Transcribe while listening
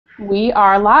We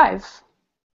are live.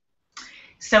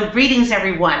 So greetings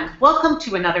everyone. Welcome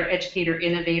to another Educator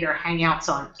Innovator Hangouts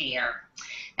on Air.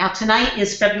 Now tonight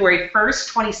is February 1st,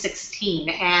 2016,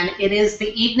 and it is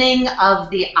the evening of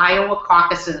the Iowa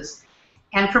caucuses.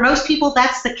 And for most people,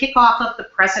 that's the kickoff of the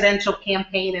presidential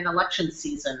campaign and election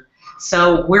season.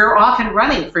 So we're off and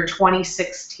running for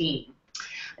 2016.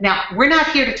 Now, we're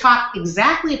not here to talk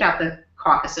exactly about the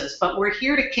caucuses, but we're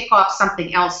here to kick off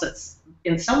something else that's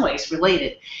in some ways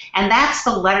related, and that's the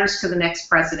Letters to the Next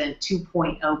President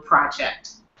 2.0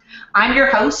 project. I'm your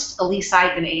host, Elise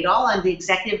Eigen-Adol. I'm the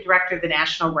Executive Director of the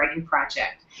National Writing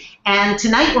Project. And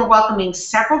tonight we're welcoming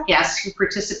several guests who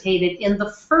participated in the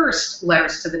first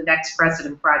Letters to the Next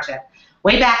President project,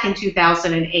 way back in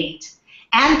 2008,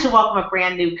 and to welcome a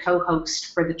brand new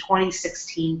co-host for the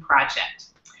 2016 project.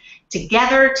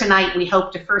 Together tonight we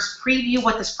hope to first preview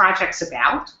what this project's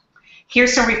about,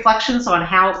 here's some reflections on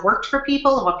how it worked for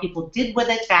people and what people did with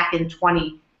it back in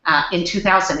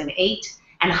 2008,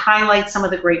 and highlight some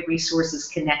of the great resources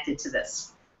connected to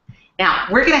this. Now,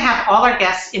 we're going to have all our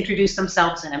guests introduce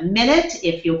themselves in a minute,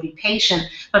 if you'll be patient.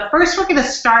 But first, we're going to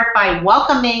start by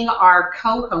welcoming our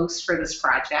co-host for this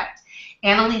project.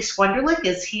 Annalise Wunderlich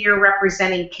is here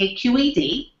representing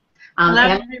KQED. Hello,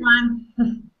 everyone.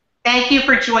 Thank you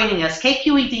for joining us.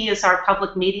 KQED is our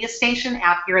public media station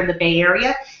out here in the Bay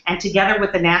Area, and together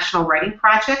with the National Writing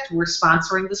Project, we're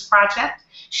sponsoring this project.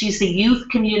 She's the Youth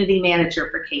Community Manager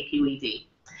for KQED.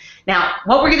 Now,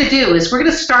 what we're going to do is we're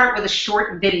going to start with a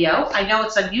short video. I know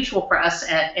it's unusual for us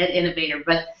at Innovator,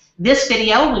 but this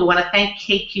video, we want to thank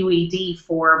KQED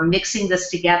for mixing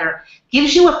this together,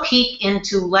 gives you a peek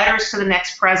into Letters to the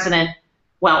Next President,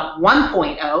 well,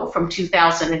 1.0 from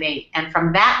 2008, and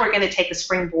from that we're going to take a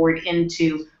springboard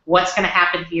into what's going to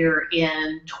happen here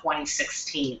in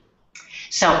 2016.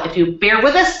 So if you bear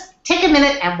with us, take a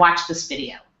minute and watch this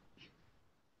video.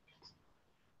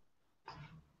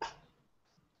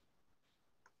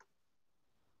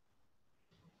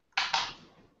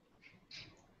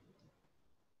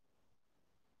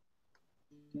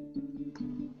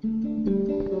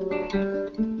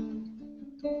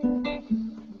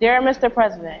 Dear Mr.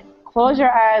 President, close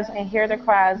your eyes and hear the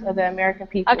cries of the American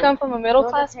people. I come from a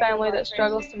middle-class family that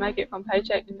struggles to make it from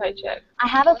paycheck to paycheck. I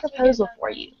have a proposal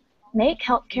for you. Make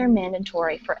healthcare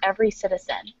mandatory for every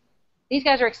citizen. These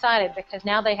guys are excited because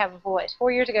now they have a voice.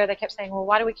 4 years ago, they kept saying, well,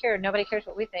 why do we care? Nobody cares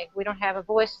what we think. We don't have a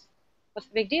voice. What's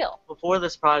the big deal? Before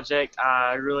this project,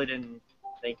 I really didn't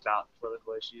think about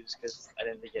political issues because I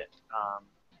didn't think it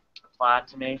applied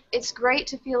to me. It's great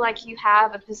to feel like you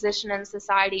have a position in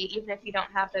society even if you don't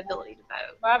have the ability to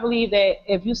vote. I believe that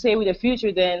if you say we're the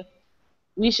future, then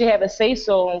we should have a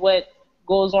say-so on what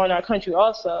goes on in our country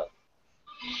also.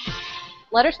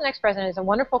 Letters to the Next President is a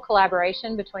wonderful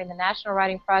collaboration between the National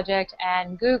Writing Project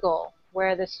and Google,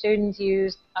 where the students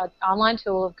use an online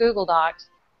tool of Google Docs.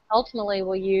 Ultimately,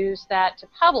 we'll use that to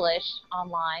publish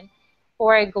online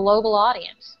for a global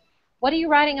audience. What are you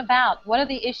writing about? What are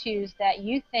the issues that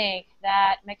you think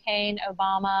that McCain,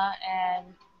 Obama, and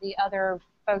the other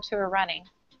folks who are running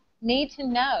need to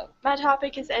know? My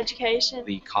topic is education,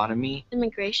 the economy,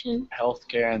 Immigration.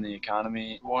 healthcare and the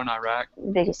economy, war in Iraq.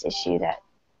 The biggest issue that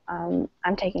I'm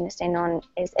taking a stand on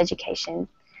is education,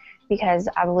 because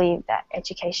I believe that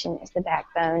education is the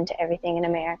backbone to everything in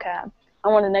America. I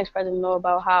want the next president to know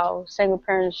about how single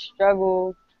parents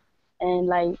struggle and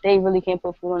like they really can't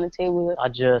put food on the table. I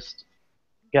just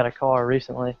got a car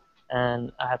recently and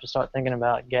I have to start thinking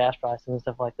about gas prices and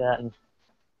stuff like that, and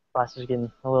prices are getting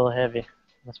a little heavy.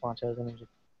 That's why I chose energy.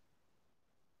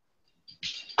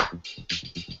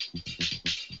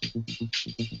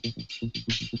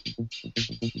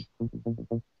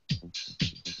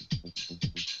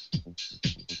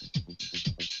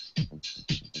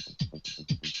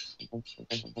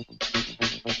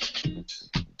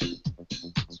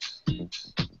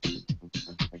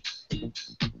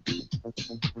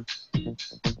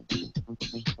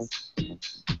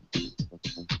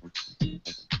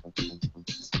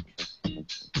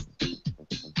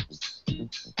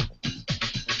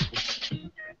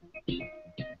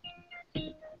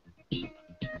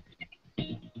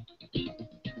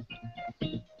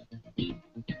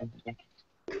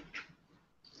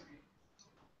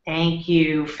 Thank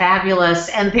you. Fabulous.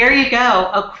 And there you go,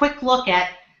 a quick look at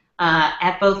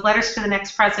both Letters to the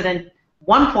Next President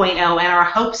 1.0 and our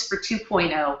hopes for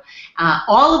 2.0,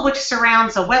 all of which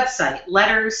surrounds a website,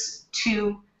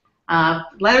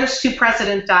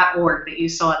 letterstopresident.org, that you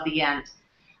saw at the end.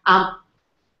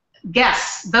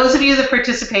 Guests, those of you that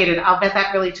participated, I'll bet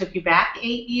that really took you back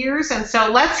 8 years, and so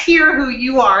let's hear who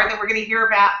you are that we're going to hear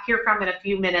from in a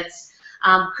few minutes.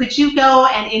 Could you go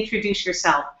and introduce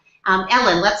yourself?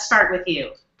 Ellen, let's start with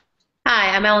you.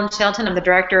 Hi, I'm Ellen Shelton. I'm the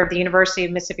director of the University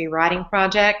of Mississippi Writing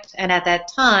Project, and at that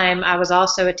time, I was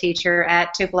also a teacher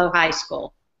at Tupelo High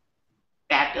School.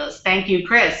 Fabulous. Thank you.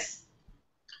 Chris?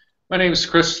 My name is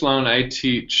Chris Sloan. I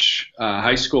teach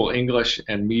high school English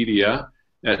and media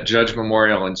at Judge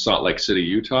Memorial in Salt Lake City,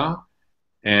 Utah.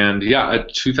 And yeah,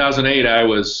 at 2008, I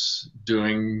was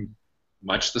doing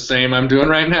much the same I'm doing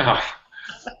right now.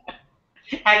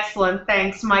 Excellent.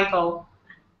 Thanks, Michael.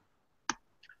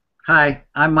 Hi,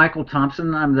 I'm Michael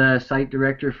Thompson. I'm the site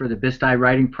director for the BISTI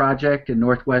Writing Project in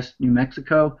Northwest New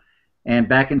Mexico. And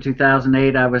back in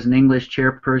 2008, I was an English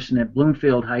chairperson at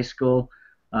Bloomfield High School,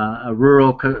 a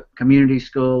rural community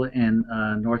school in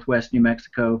Northwest New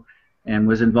Mexico, and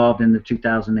was involved in the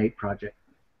 2008 project.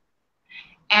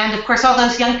 And of course, all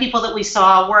those young people that we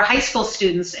saw were high school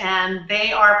students, and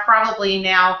they are probably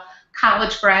now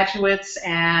college graduates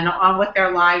and on with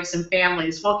their lives and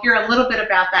families. We'll hear a little bit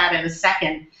about that in a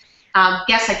second.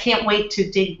 Guess I can't wait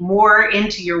to dig more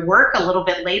into your work a little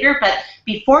bit later, but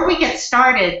before we get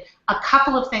started, a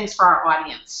couple of things for our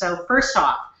audience. So first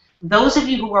off, those of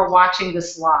you who are watching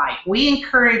this live, we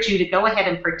encourage you to go ahead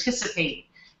and participate,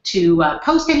 to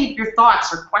post any of your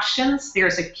thoughts or questions.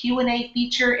 There's a Q&A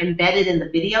feature embedded in the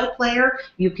video player.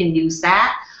 You can use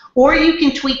that. Or you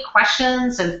can tweet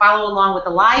questions and follow along with the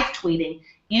live tweeting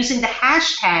using the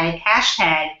hashtag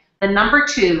the number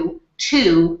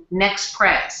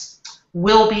 2NextPres.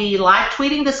 We'll be live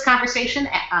tweeting this conversation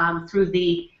through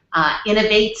the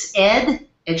Innovates Ed,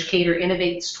 Educator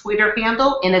Innovates Twitter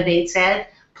handle, Innovates Ed.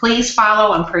 Please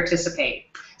follow and participate.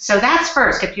 So that's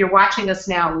first, if you're watching us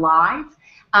now live.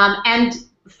 And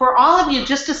for all of you,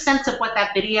 just a sense of what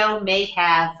that video may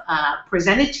have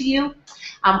presented to you.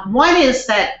 One is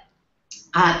that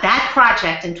that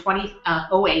project in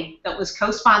 2008 that was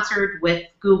co-sponsored with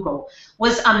Google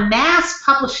was a mass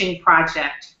publishing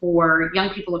project for young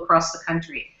people across the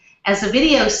country. As the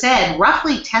video said,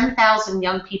 roughly 10,000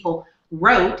 young people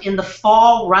wrote in the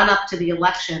fall run-up to the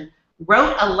election,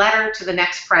 wrote a letter to the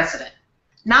next president.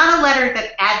 Not a letter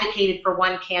that advocated for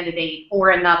one candidate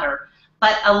or another,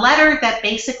 but a letter that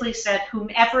basically said,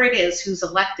 whomever it is who's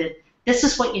elected, this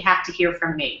is what you have to hear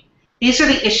from me. These are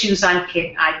the issues I'm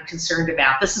concerned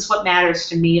about. This is what matters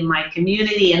to me and my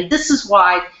community, and this is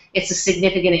why it's a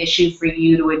significant issue for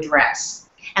you to address.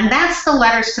 And that's the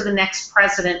Letters to the Next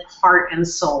President Heart and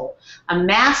Soul, a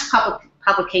mass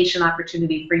publication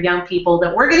opportunity for young people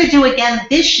that we're going to do again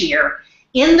this year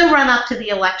in the run-up to the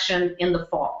election in the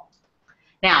fall.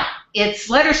 Now, it's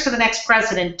Letters to the Next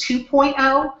President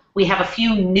 2.0. We have a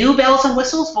few new bells and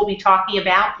whistles we'll be talking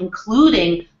about,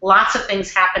 including lots of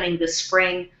things happening this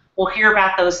spring. We'll hear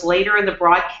about those later in the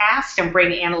broadcast and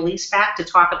bring Annalise back to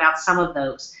talk about some of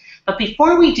those. But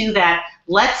before we do that,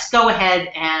 let's go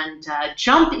ahead and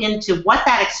jump into what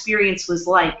that experience was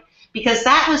like, because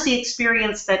that was the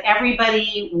experience that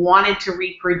everybody wanted to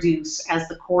reproduce as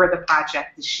the core of the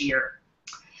project this year.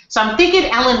 So I'm thinking,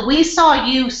 Ellen, we saw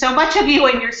you, so much of you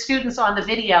and your students on the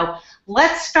video.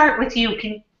 Let's start with you.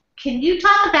 Can you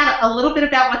talk about a little bit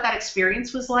about what that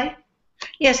experience was like?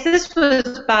 Yes, this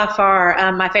was by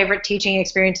far my favorite teaching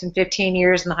experience in 15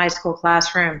 years in the high school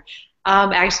classroom.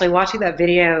 Actually, watching that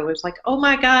video, it was like, oh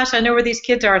my gosh, I know where these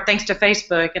kids are thanks to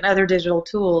Facebook and other digital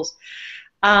tools.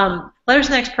 Letters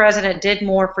to the Next President did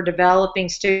more for developing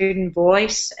student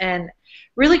voice and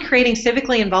really creating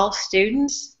civically involved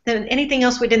students than anything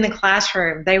else we did in the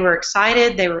classroom. They were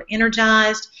excited, they were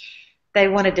energized, they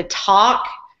wanted to talk.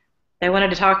 They wanted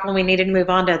to talk when we needed to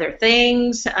move on to other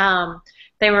things.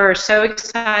 They were so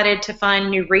excited to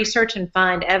find new research and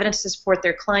find evidence to support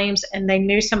their claims, and they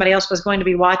knew somebody else was going to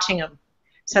be watching them.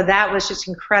 So that was just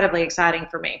incredibly exciting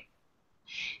for me.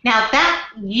 Now, that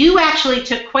you actually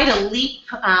took quite a leap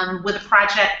with a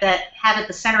project that had at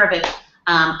the center of it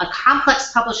a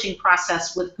complex publishing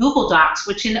process with Google Docs,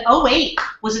 which in 2008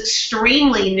 was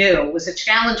extremely new. It was a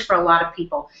challenge for a lot of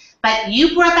people. But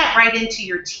you brought that right into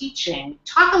your teaching.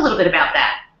 Talk a little bit about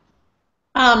that.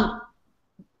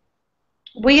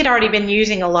 We had already been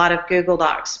using a lot of Google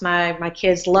Docs. My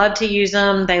kids loved to use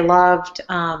them. They loved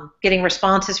getting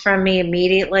responses from me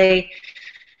immediately.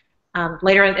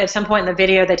 Later, at some point in the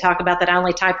video, they talk about that I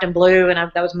only typed in blue,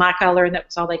 and that was my color, and that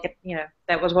was all they could,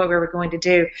 that was what we were going to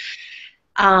do.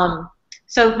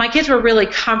 So my kids were really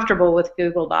comfortable with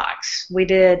Google Docs. We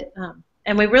did,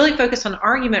 and we really focused on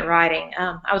argument writing.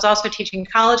 I was also teaching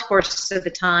college courses at the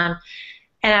time,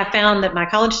 and I found that my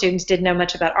college students didn't know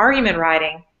much about argument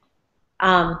writing,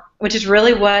 which is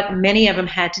really what many of them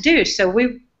had to do. So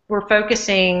we were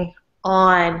focusing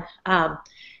on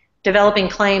developing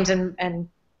claims and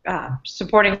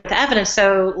supporting with evidence.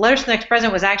 So Letters to the Next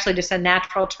President was actually just a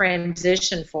natural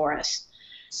transition for us.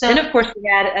 So then, of course, we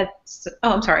had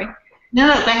I'm sorry.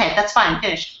 No, go ahead. That's fine.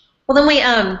 Finish. Well,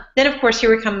 then then of course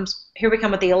here we come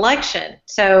with the election.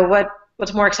 So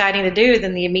what's more exciting to do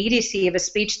than the immediacy of a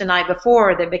speech the night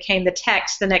before that became the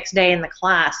text the next day in the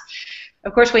class?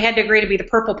 Of course, we had to agree to be the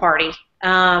purple party.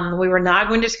 We were not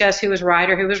going to discuss who was right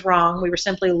or who was wrong. We were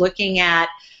simply looking at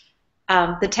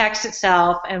the text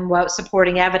itself and what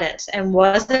supporting evidence. And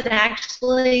was it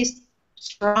actually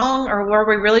strong, or were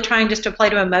we really trying just to play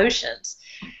to emotions?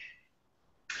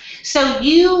 So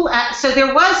so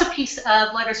there was a piece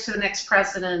of Letters to the Next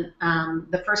President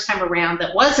the first time around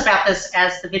that was about this,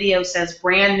 as the video says,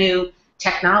 brand new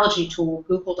technology tool,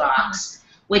 Google Docs,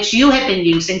 which you have been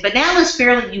using, but now is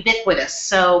fairly ubiquitous.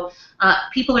 So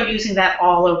people are using that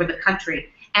all over the country.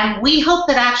 And we hope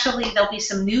that actually there'll be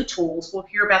some new tools, we'll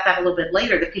hear about that a little bit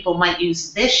later, that people might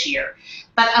use this year.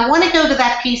 But I want to go to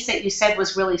that piece that you said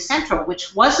was really central,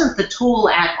 which wasn't the tool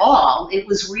at all. It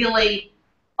was really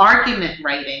argument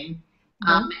writing,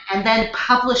 and then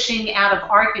publishing out of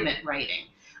argument writing.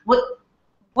 What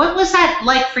was that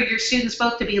like for your students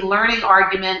both to be learning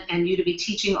argument and you to be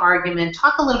teaching argument?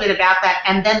 Talk a little bit about that,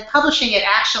 and then publishing it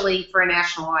actually for a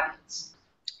national audience.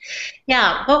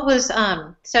 Yeah, what was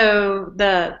so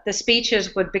the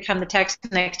speeches would become the text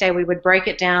the next day. We would break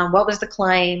it down. What was the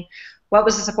claim? What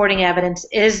was the supporting evidence?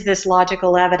 Is this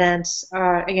logical evidence?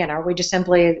 Again, are we just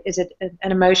simply, is it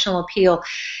an emotional appeal?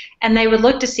 And they would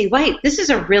look to see, wait, this is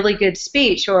a really good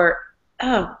speech, or,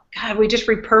 oh, God, we just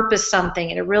repurposed something,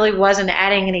 and it really wasn't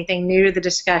adding anything new to the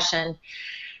discussion.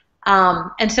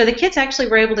 And so the kids actually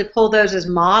were able to pull those as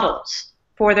models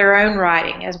for their own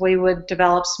writing, as we would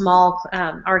develop small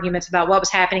arguments about what was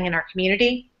happening in our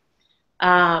community.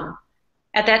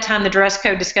 At that time, the dress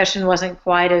code discussion wasn't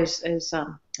quite as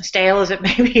stale as it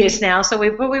maybe is now. So we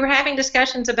were having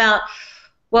discussions about,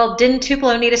 well, didn't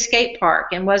Tupelo need a skate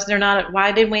park, and was there not?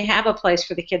 Why didn't we have a place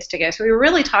for the kids to go? So we were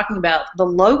really talking about the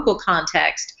local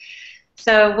context.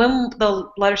 So when the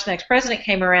Letters to the Next President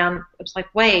came around, it was like,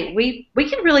 wait, we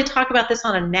can really talk about this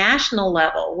on a national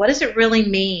level. What does it really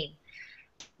mean?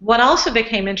 What also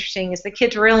became interesting is the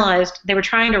kids realized they were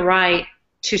trying to write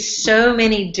to so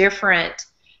many different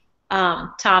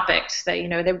topics that, you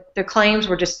know, their claims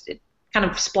were just kind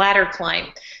of splatter claim.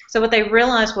 So what they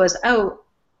realized was, oh,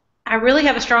 I really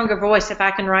have a stronger voice if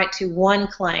I can write to one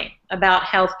claim about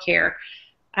health care.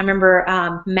 I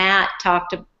remember Matt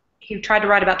he tried to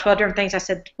write about 12 different things. I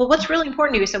said, well, what's really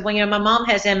important to you? He said, well, you know, my mom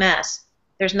has MS.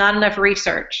 There's not enough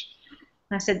research.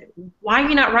 And I said, why are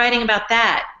you not writing about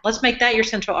that? Let's make that your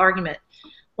central argument.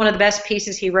 One of the best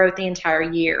pieces he wrote the entire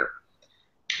year.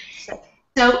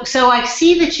 So I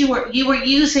see that you were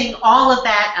using all of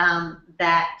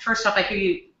that. First off, I hear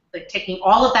you like taking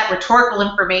all of that rhetorical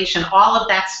information, all of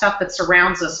that stuff that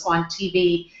surrounds us on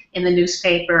TV, in the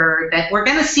newspaper, that we're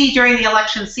going to see during the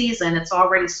election season. It's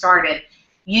already started.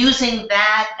 Using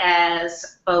that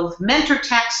as both mentor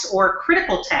texts or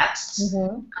critical texts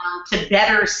to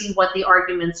better see what the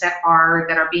arguments that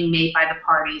are being made by the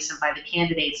parties and by the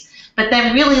candidates, but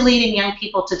then really leading young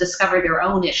people to discover their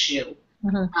own issue.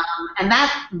 And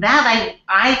that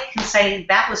I can say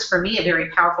that was for me a very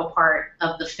powerful part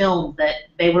of the film, that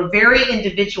they were very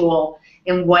individual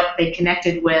in what they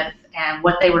connected with and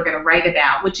what they were going to write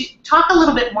about. Would you talk a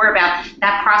little bit more about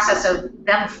that process of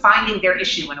them finding their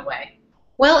issue in a way?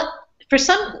 Well, for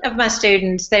some of my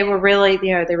students, they were really,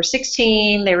 you know, they were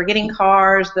 16, they were getting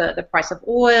cars, the price of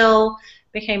oil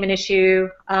became an issue.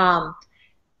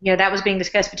 You know, that was being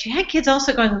discussed, but you had kids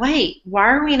also going, wait, why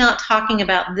are we not talking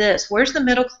about this? Where's the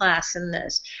middle class in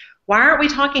this? Why aren't we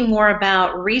talking more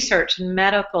about research and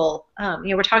medical? You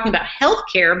know, we're talking about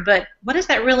healthcare, but what does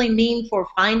that really mean for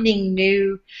finding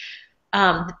new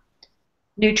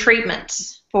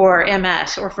treatments for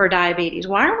MS or for diabetes?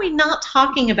 Why are we not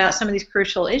talking about some of these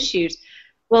crucial issues?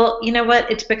 Well, you know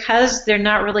what? It's because they're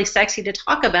not really sexy to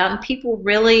talk about, and people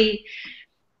really,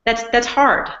 that's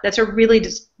hard. That's a really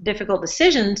difficult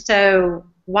decision. So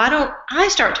why don't I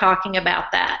start talking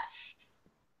about that?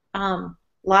 A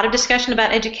lot of discussion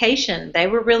about education. They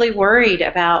were really worried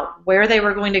about where they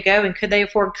were going to go and could they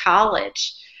afford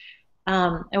college.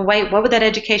 And wait, what would that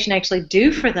education actually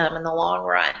do for them in the long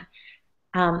run?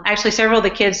 Actually, several of the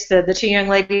kids, the two young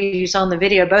ladies you saw in the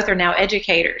video, both are now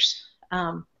educators.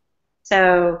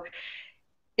 So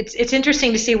it's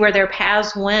interesting to see where their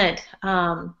paths went.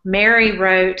 Mary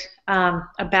wrote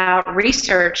about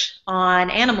research on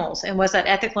animals and was that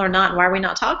ethical or not, and why are we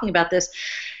not talking about this?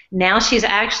 Now she's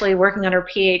actually working on her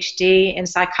PhD in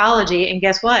psychology, and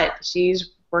guess what?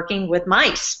 She's working with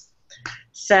mice.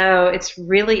 So it's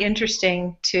really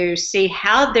interesting to see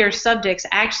how their subjects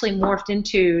actually morphed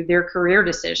into their career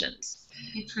decisions.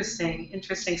 Interesting,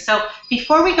 interesting. So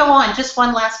before we go on, just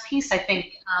one last piece, I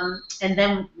think, and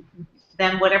then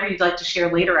whatever you'd like to share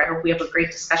later. I hope we have a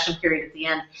great discussion period at the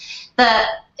end.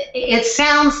 It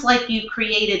sounds like you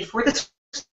created for this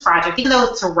project, even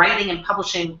though it's a writing and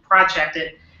publishing project,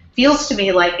 it feels to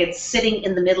me like it's sitting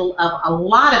in the middle of a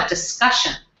lot of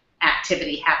discussion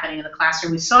activity happening in the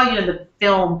classroom. We saw you in the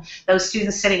film, those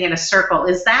students sitting in a circle.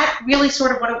 Is that really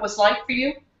sort of what it was like for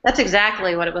you? That's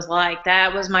exactly what it was like.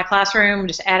 That was my classroom,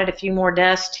 just added a few more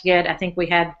desks to get, I think we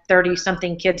had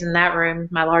 30-something kids in that room.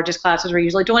 My largest classes were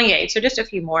usually 28, so just a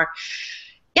few more.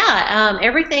 Yeah,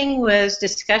 everything was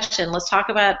discussion. Let's talk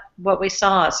about what we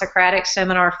saw, Socratic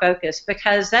seminar focus,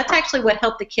 because that's actually what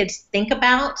helped the kids think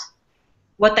about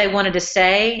what they wanted to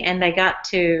say, and they got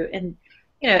to, and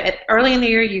you know, early in the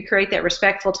year you create that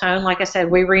respectful tone. Like I said,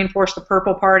 we reinforce the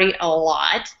purple party a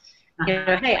lot. You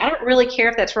know, hey, I don't really care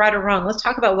if that's right or wrong. Let's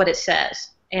talk about what it says,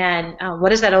 and what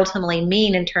does that ultimately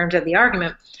mean in terms of the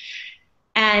argument.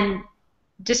 And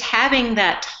just having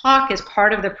that talk as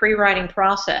part of the pre-writing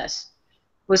process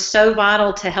was so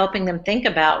vital to helping them think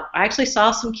about. I actually saw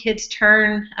some kids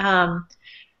turn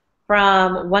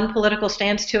from one political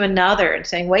stance to another and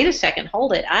saying, wait a second,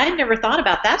 hold it. I had never thought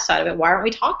about that side of it. Why aren't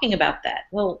we talking about that?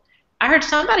 Well, I heard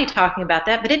somebody talking about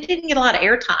that, but it didn't get a lot of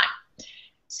airtime.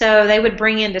 So they would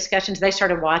bring in discussions. They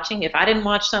started watching. If I didn't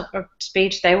watch some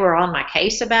speech, they were on my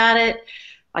case about it.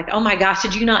 Like, oh my gosh,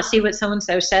 did you not see what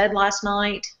so-and-so said last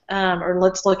night? Or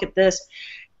let's look at this.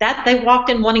 That they walked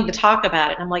in wanting to talk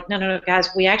about it. I'm like, no, guys,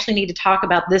 we actually need to talk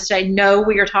about this. I know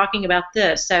we are talking about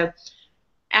this. So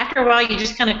after a while, you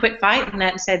just kind of quit fighting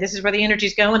that and say, this is where the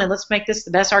energy's going, and let's make this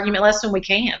the best argument lesson we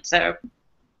can. So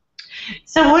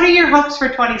what are your hopes for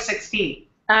 2016?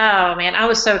 Oh, man, I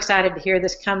was so excited to hear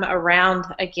this come around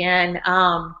again.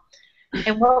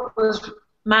 And what was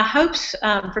my hopes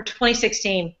for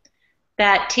 2016,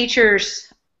 that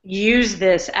teachers use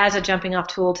this as a jumping-off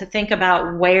tool to think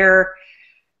about where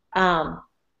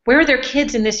are their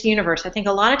kids in this universe. I think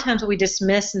a lot of times we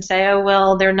dismiss and say, oh,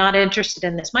 well, they're not interested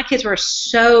in this. My kids were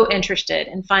so interested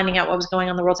in finding out what was going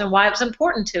on in the world and why it was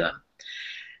important to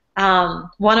them.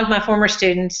 One of my former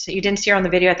students, you didn't see her on the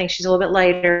video, I think she's a little bit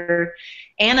later,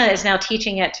 Anna is now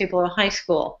teaching at Tupelo High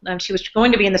School. She was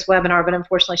going to be in this webinar, but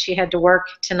unfortunately she had to work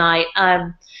tonight.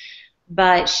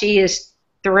 But she is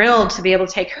thrilled to be able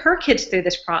to take her kids through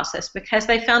this process because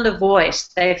they found a voice.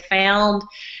 They found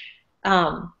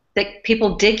that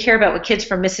people did care about what kids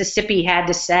from Mississippi had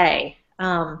to say.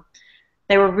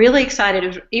 They were really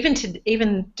excited.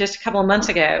 Even just a couple of months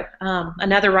ago,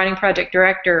 another writing project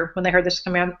director, when they heard this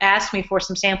come out, asked me for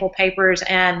some sample papers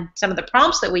and some of the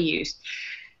prompts that we used.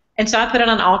 And so I put it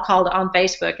on All Called on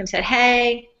Facebook and said,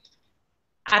 hey,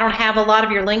 I don't have a lot of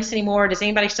your links anymore. Does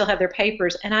anybody still have their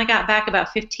papers? And I got back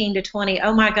about 15 to 20.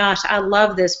 Oh my gosh, I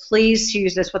love this. Please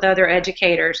use this with other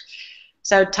educators.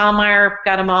 So Tom Meyer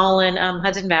got them all in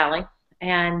Hudson Valley,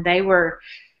 and they were,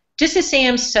 just to see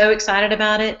them so excited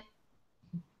about it,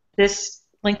 this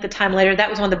length of time later, that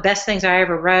was one of the best things I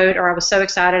ever wrote, or I was so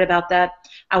excited about that.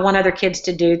 I want other kids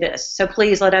to do this. So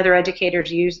please let other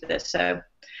educators use this. So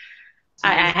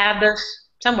I have this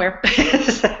somewhere.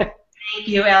 Thank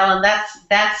you, Ellen.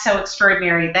 That's so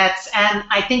extraordinary. And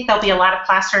I think there'll be a lot of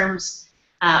classrooms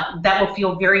that will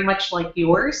feel very much like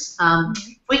yours.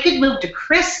 If we could move to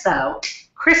Chris, though.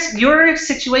 Chris, your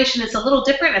situation is a little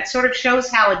different. It sort of shows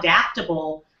how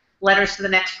adaptable Letters to the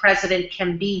Next President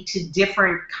can be to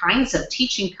different kinds of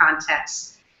teaching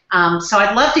contexts. So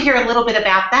I'd love to hear a little bit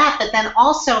about that, but then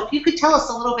also if you could tell us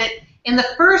a little bit, in the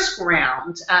first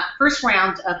round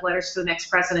of Letters to the Next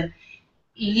President,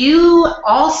 you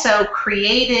also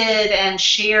created and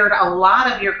shared a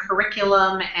lot of your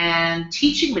curriculum and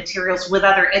teaching materials with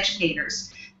other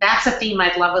educators. That's a theme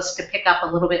I'd love us to pick up a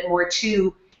little bit more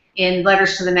too in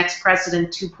Letters to the Next President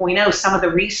 2.0, some of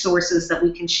the resources that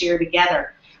we can share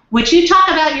together. Would you talk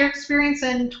about your experience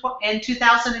in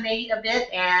 2008 a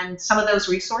bit and some of those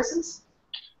resources?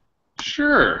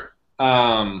 Sure.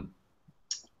 So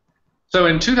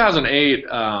in 2008,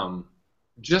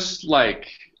 just like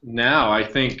now, I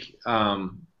think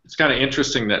it's kind of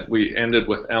interesting that we ended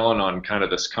with Ellen on kind of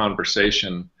this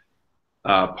conversation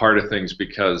part of things,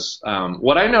 because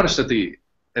what I noticed at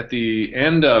the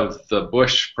end of the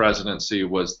Bush presidency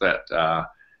was that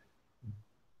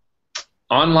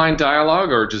online dialogue,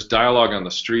 or just dialogue on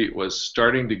the street, was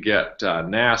starting to get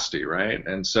nasty, right?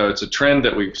 And so it's a trend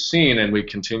that we've seen, and we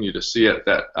continue to see it,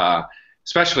 that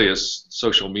especially as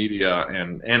social media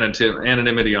and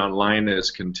anonymity online is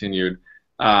continued,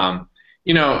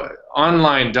 you know,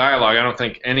 online dialogue, I don't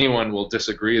think anyone will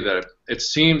disagree that it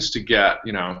seems to get,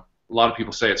 you know, a lot of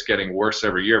people say it's getting worse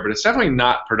every year, but it's definitely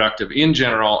not productive in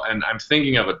general, and I'm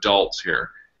thinking of adults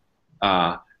here.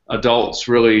 Adults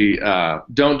really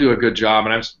don't do a good job,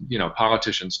 and you know,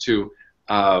 politicians too,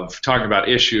 of talking about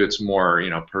issue. It's more, you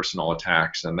know, personal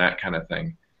attacks and that kind of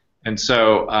thing. And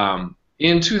so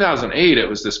in 2008, it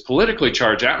was this politically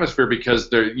charged atmosphere because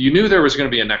you knew there was going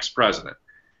to be a next president,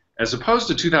 as opposed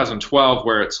to 2012,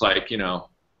 where it's like, you know,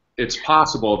 it's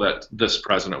possible that this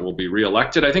president will be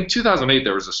reelected. I think 2008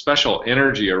 there was a special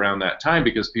energy around that time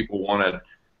because people wanted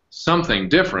something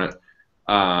different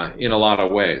in a lot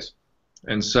of ways.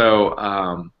 And so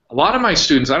a lot of my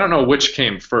students, I don't know which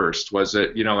came first. Was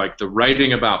it, you know, like the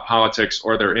writing about politics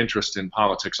or their interest in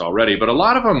politics already? But a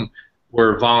lot of them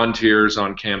were volunteers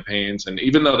on campaigns, and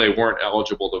even though they weren't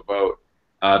eligible to vote,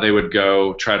 they would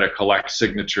go try to collect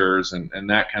signatures and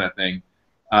that kind of thing.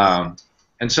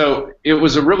 And so it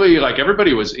was a really, like,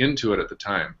 everybody was into it at the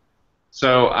time.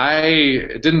 So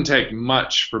it didn't take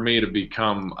much for me to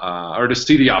become, or to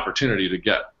see the opportunity to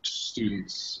get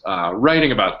students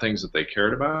writing about things that they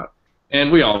cared about.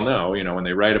 And we all know, you know, when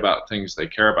they write about things they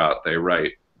care about, they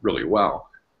write really well.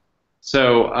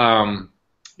 So,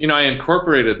 you know, I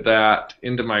incorporated that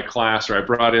into my class, or I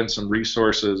brought in some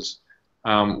resources.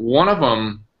 One of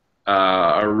them,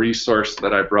 a resource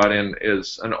that I brought in,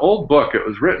 is an old book. It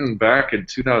was written back in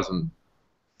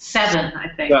 2007, I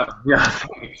think. Yeah.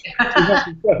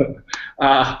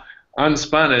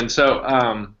 Unspun. And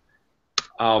so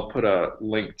I'll put a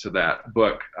link to that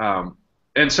book.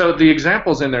 And so the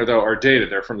examples in there, though, are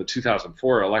dated. They're from the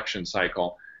 2004 election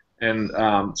cycle. And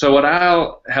so what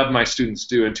I'll have my students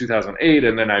do in 2008,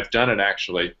 and then I've done it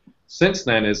actually since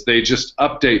then, is they just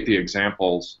update the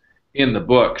examples in the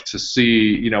book to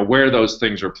see, you know, where those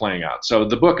things are playing out. So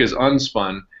the book is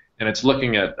Unspun, and it's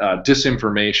looking at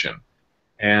disinformation.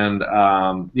 And,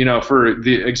 you know, for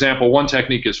the example, one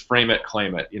technique is frame it,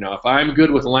 claim it. You know, if I'm good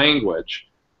with language,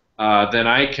 then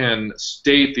I can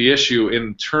state the issue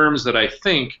in terms that I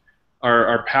think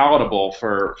are palatable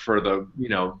for the, you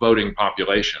know, voting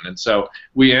population. And so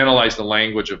we analyze the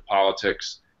language of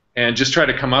politics and just try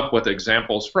to come up with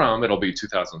examples from, it'll be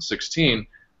 2016,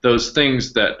 those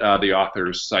things that the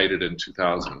authors cited in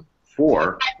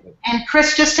 2004. And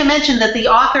Chris, just to mention that the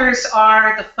authors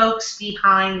are the folks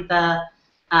behind the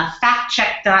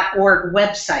factcheck.org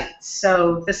website.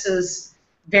 So this is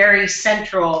very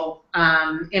central.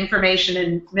 Information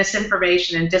and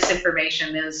misinformation and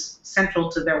disinformation is central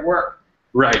to their work.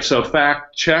 Right. So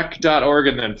factcheck.org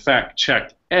and then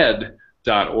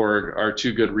factchecked.org are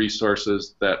two good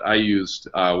resources that I used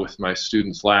with my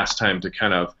students last time to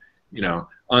kind of, you know,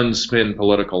 unspin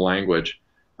political language.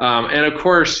 And of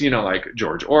course, you know, like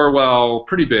George Orwell,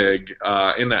 pretty big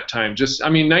in that time. Just, I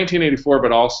mean, 1984,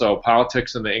 but also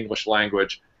politics and the English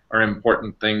language are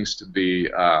important things to be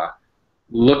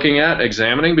looking at,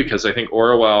 examining, because I think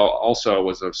Orwell also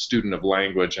was a student of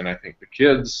language, and I think the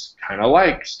kids kind of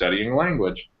like studying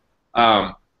language.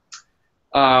 I'm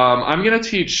going to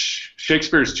teach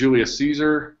Shakespeare's Julius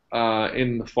Caesar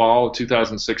in the fall of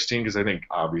 2016, because I think,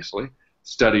 obviously,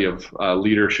 study of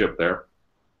leadership there.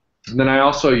 And then I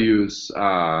also use,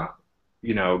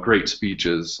 you know, great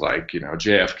speeches like, you know,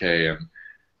 JFK and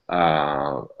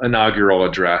inaugural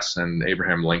address and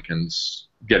Abraham Lincoln's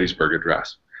Gettysburg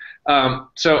Address.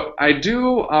 So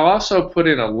I'll also put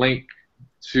in a link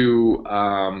to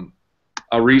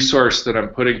a resource that I'm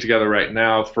putting together right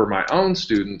now for my own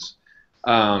students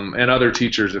and other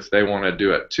teachers if they want to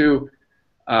do it too,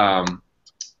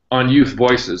 on Youth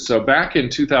Voices. So back in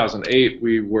 2008,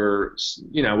 we were,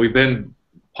 you know,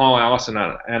 Paul Allison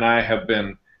and I have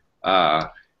been,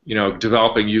 you know,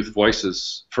 developing Youth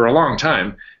Voices for a long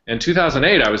time. In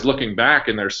 2008, I was looking back,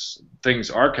 and there's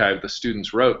things archived the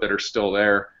students wrote that are still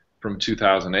there from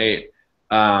 2008.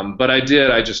 But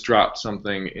I just dropped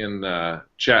something in the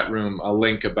chat room, a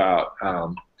link about,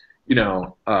 you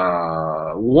know,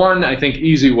 one, I think,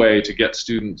 easy way to get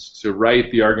students to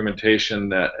write the argumentation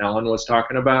that Ellen was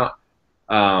talking about,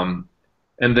 and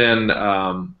then,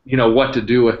 you know, what to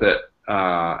do with it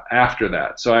after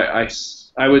that. So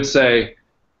I would say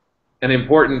an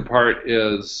important part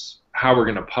is how we're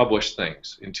going to publish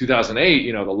things. In 2008,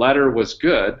 you know, the letter was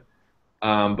good,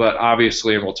 but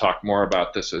obviously, and we'll talk more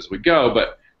about this as we go,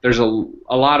 but there's a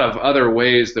lot of other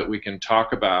ways that we can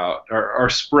talk about or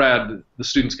spread, the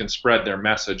students can spread their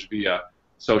message via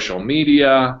social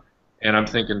media, and I'm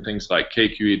thinking things like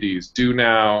KQED's Do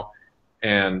Now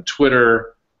and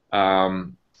Twitter,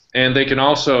 and they can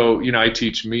also, you know, I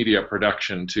teach media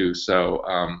production too,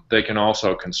 so they can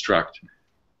also construct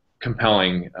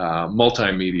compelling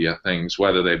multimedia things,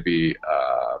 whether they be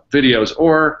videos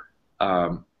or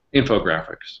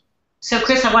infographics. So,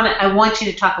 Chris, I want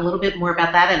you to talk a little bit more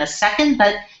about that in a second,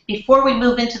 but before we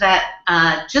move into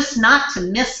that, just not to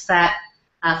miss that,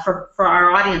 for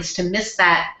our audience to miss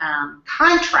that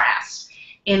contrast.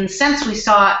 In a sense, we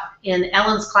saw in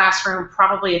Ellen's classroom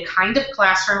probably a kind of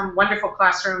classroom, wonderful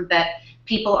classroom that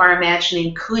people are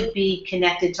imagining could be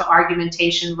connected to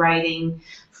argumentation writing,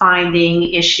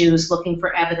 finding issues, looking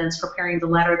for evidence, preparing the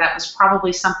letter. That was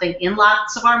probably something in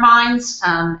lots of our minds,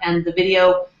 and the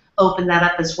video opened that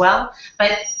up as well.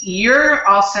 But you're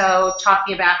also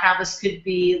talking about how this could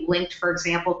be linked, for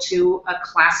example, to a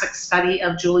classic study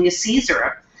of Julius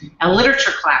Caesar, a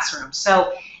literature classroom.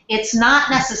 So it's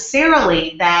not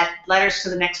necessarily that Letters to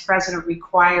the Next President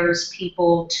requires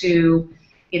people to,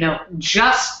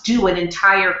 just do an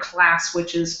entire class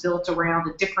which is built around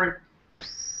a different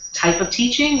type of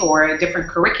teaching or a different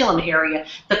curriculum area.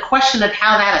 The question of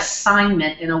how that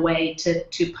assignment, in a way,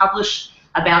 to publish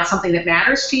about something that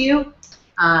matters to you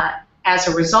as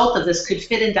a result of this could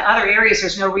fit into other areas.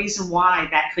 There's no reason why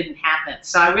that couldn't happen.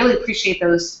 So I really appreciate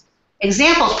those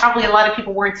examples. Probably a lot of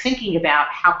people weren't thinking about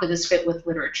how could this fit with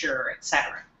literature,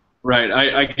 etc. Right.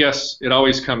 I guess it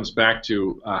always comes back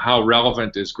to how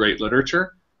relevant is great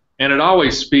literature, and it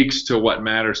always speaks to what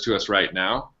matters to us right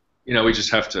now. We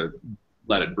just have to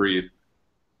let it breathe.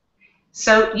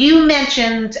 So you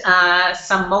mentioned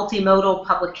some multimodal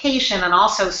publication and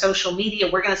also social media.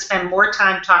 We're going to spend more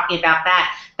time talking about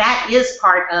that. That is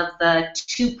part of the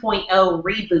 2.0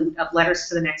 reboot of Letters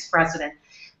to the Next President.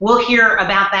 We'll hear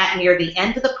about that near the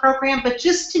end of the program, but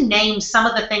just to name some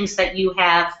of the things that you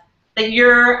have, that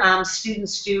your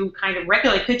students do kind of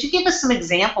regularly, could you give us some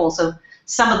examples of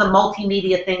some of the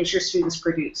multimedia things your students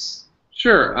produce?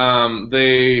 Sure.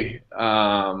 They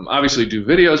obviously do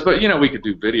videos, but we could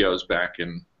do videos back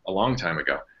in a long time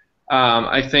ago.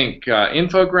 I think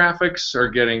infographics are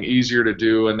getting easier to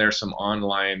do, and there's some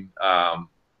online,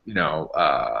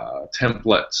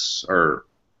 templates or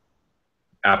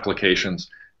applications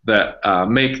that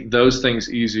make those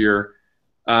things easier.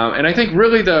 And I think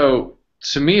really, though,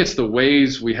 to me, it's the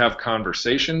ways we have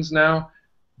conversations now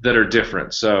that are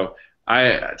different. So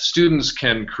students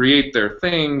can create their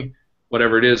thing,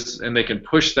 whatever it is, and they can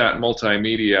push that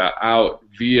multimedia out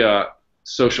via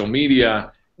social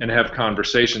media and have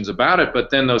conversations about it, but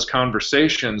then those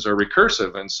conversations are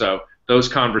recursive, and so those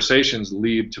conversations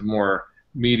lead to more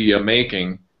media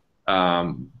making.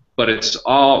 But it's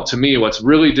all, to me, what's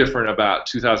really different about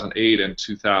 2008 and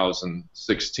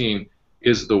 2016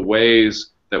 is the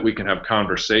ways that we can have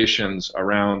conversations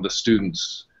around the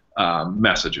students'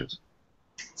 messages.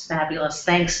 It's fabulous.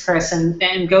 Thanks, Chris.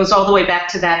 And goes all the way back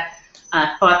to that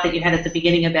thought that you had at the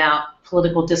beginning about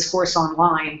political discourse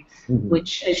online,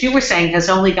 which, as you were saying, has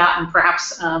only gotten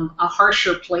perhaps a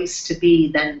harsher place to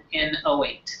be than in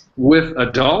 2008. With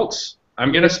adults,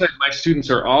 I'm going to say my students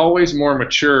are always more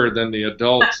mature than the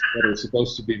adults that are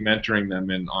supposed to be mentoring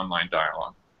them in online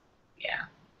dialogue. Yeah.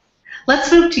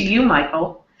 Let's move to you,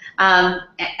 Michael, and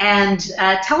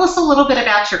tell us a little bit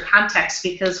about your context,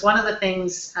 because one of the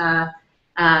things,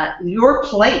 your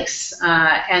place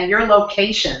and your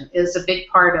location is a big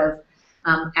part of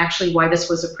actually why this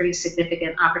was a pretty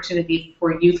significant opportunity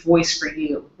for Youth Voice for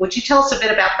You. Would you tell us a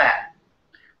bit about that?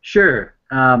 Sure.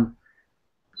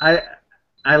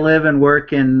 I live and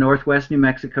work in northwest New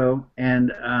Mexico,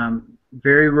 and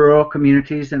very rural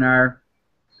communities in our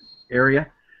area.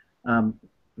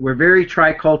 We're very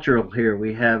tricultural here.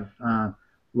 We have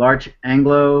large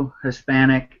Anglo,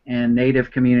 Hispanic, and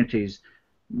Native communities.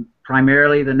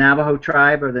 Primarily the Navajo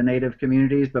tribe are the Native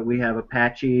communities, but we have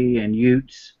Apache and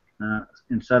Utes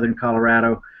in southern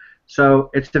Colorado. So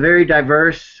it's a very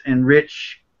diverse and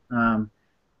rich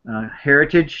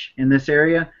heritage in this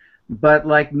area. But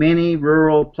like many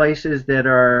rural places that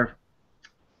are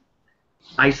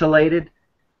isolated,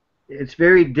 it's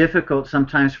very difficult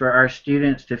sometimes for our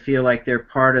students to feel like they're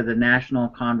part of the national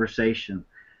conversation.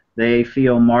 They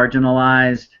feel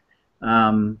marginalized.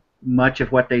 Much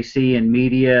of what they see in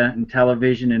media and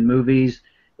television and movies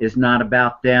is not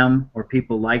about them or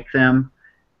people like them.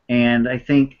 And I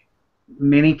think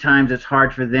many times it's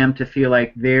hard for them to feel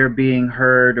like they're being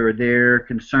heard or their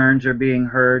concerns are being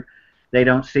heard. They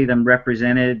don't see them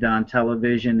represented on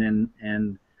television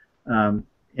and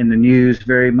in the news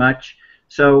very much.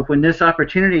 So when this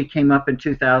opportunity came up in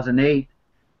 2008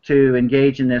 to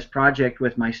engage in this project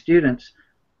with my students,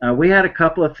 we had a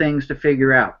couple of things to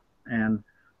figure out. And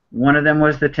one of them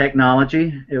was the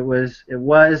technology.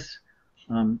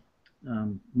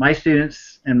 My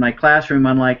students in my classroom,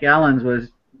 unlike Ellen's,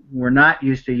 were not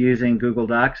used to using Google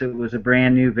Docs. It was a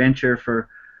brand new venture for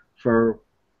for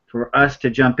us to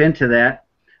jump into that.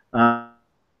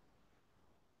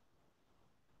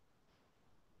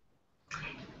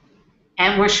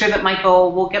 And we're sure that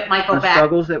we'll get Michael back.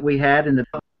 Struggles that we had in the.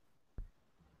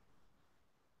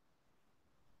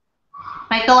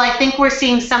 Michael, I think we're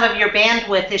seeing some of your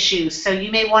bandwidth issues, so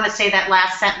you may want to say that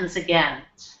last sentence again.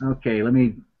 Okay, let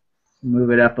me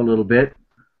move it up a little bit.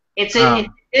 It's a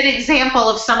good example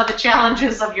of some of the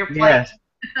challenges of your plate. Yes.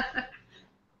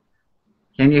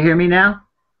 Can you hear me now?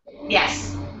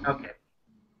 Yes. Okay.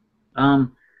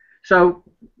 So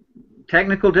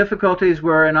technical difficulties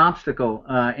were an obstacle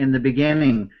in the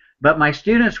beginning, but my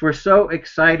students were so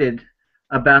excited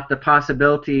about the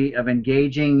possibility of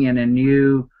engaging in a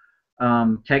new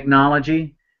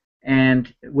technology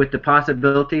and with the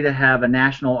possibility to have a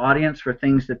national audience for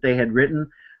things that they had written,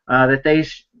 that they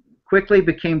quickly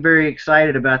became very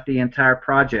excited about the entire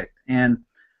project. And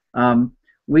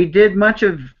we did much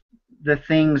of the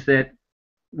things that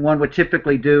one would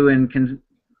typically do in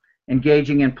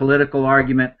engaging in political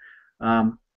argument.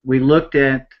 We looked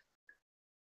at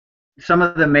some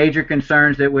of the major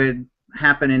concerns that would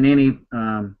happen in any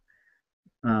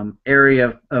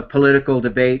area of political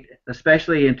debate,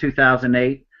 especially in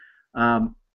 2008.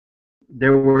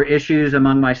 There were issues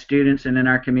among my students and in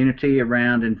our community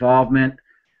around involvement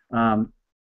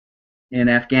in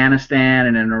Afghanistan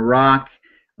and in Iraq.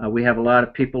 We have a lot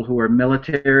of people who are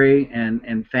military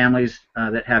and families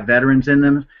that have veterans in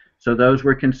them, so those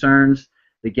were concerns.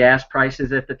 The gas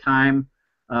prices at the time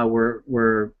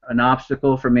were an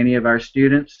obstacle for many of our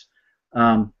students.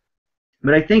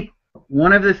 But I think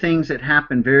one of the things that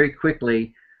happened very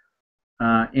quickly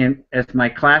as my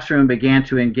classroom began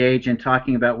to engage in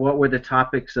talking about what were the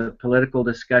topics of political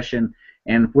discussion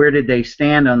and where did they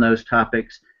stand on those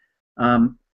topics,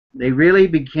 they really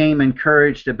became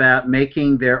encouraged about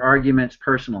making their arguments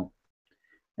personal.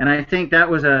 And I think that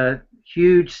was a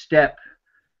huge step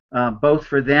both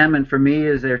for them and for me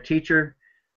as their teacher,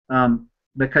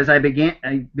 because I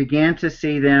began to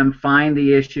see them find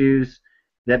the issues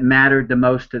that mattered the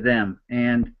most to them.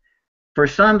 And for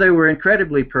some, they were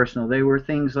incredibly personal. They were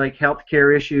things like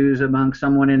healthcare issues among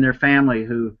someone in their family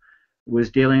who was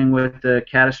dealing with a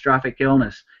catastrophic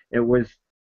illness. It was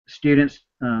students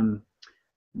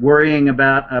worrying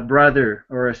about a brother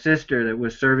or a sister that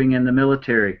was serving in the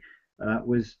military. It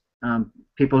was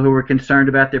people who were concerned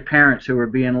about their parents who were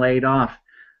being laid off.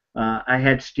 I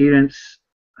had students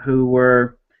who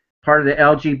were part of the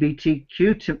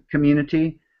LGBTQ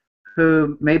community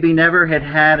who maybe never had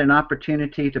had an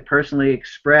opportunity to personally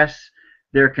express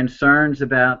their concerns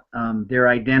about their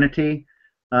identity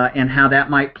and how that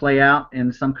might play out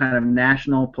in some kind of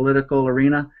national political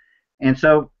arena. And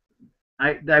so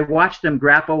I watched them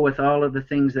grapple with all of the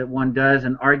things that one does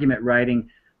in argument writing,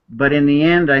 but in the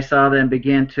end I saw them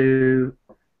begin to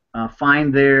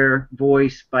find their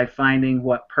voice by finding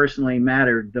what personally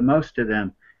mattered the most to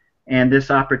them. And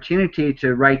this opportunity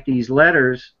to write these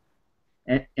letters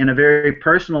in a very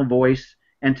personal voice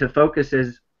and to focus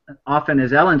as often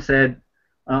as Ellen said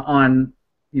on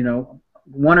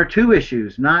one or two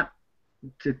issues, not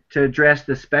to address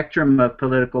the spectrum of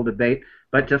political debate,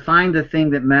 but to find the thing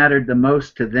that mattered the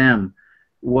most to them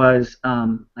was,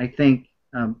 I think,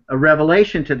 a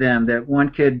revelation to them that one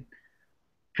could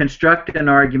construct an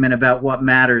argument about what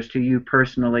matters to you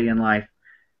personally in life,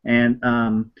 and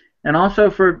also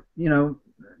for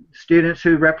students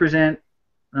who represent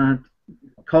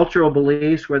cultural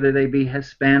beliefs, whether they be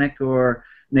Hispanic or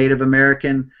Native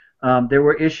American. There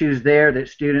were issues there that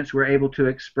students were able to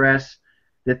express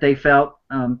that they felt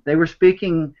they were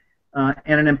speaking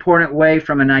in an important way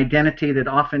from an identity that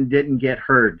often didn't get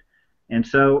heard. And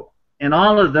so in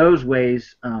all of those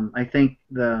ways, I think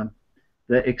the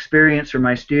experience for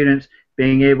my students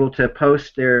being able to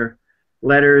post their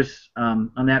letters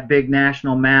on that big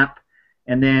national map,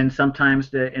 and then sometimes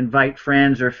to invite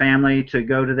friends or family to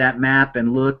go to that map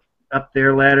and look up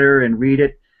their letter and read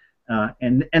it,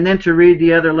 and then to read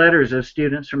the other letters of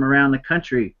students from around the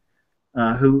country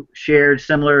who shared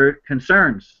similar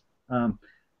concerns.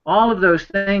 All of those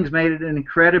things made it an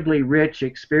incredibly rich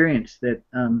experience that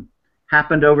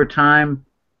happened over time,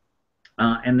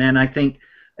 and then I think,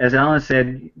 as Ellen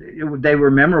said, they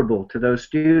were memorable to those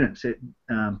students.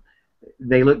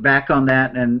 They look back on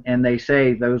that and they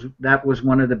say that was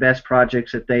one of the best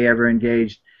projects that they ever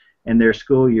engaged in their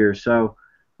school year. So,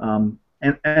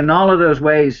 and all of those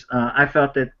ways, I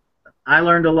felt that I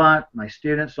learned a lot, my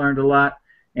students learned a lot,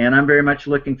 and I'm very much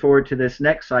looking forward to this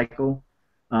next cycle.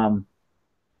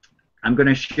 I'm going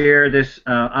to share this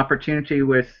opportunity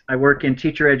with, I work in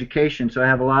teacher education, so I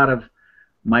have a lot of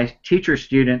my teacher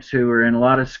students who are in a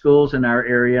lot of schools in our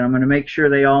area. I'm going to make sure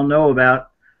they all know about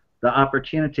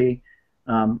opportunity,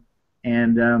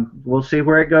 and we'll see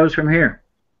where it goes from here.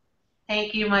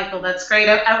 Thank you, Michael. That's great.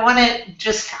 I want to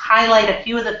just highlight a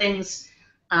few of the things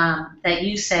that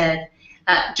you said,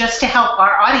 just to help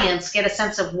our audience get a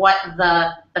sense of what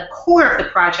the core of the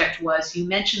project was. You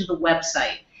mentioned the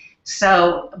website.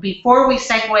 So before we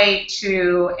segue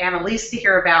to Annalise to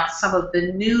hear about some of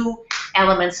the new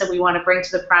elements that we want to bring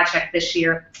to the project this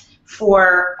year,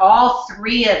 for all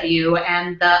three of you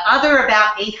and the other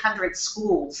about 800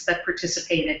 schools that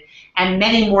participated, and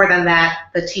many more than that,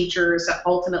 the teachers,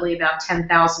 ultimately about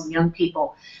 10,000 young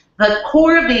people. The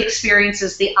core of the experience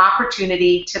is the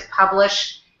opportunity to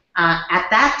publish, at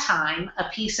that time, a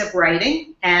piece of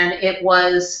writing, and it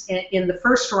was, in the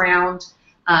first round,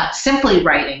 simply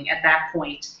writing at that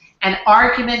point, an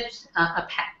argument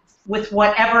with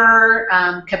whatever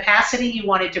capacity you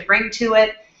wanted to bring to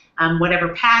it,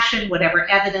 whatever passion, whatever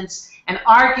evidence, an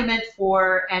argument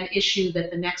for an issue that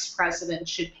the next president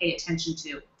should pay attention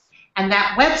to. And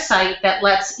that website that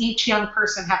lets each young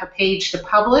person have a page to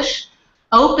publish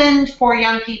opened for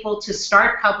young people to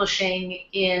start publishing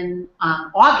in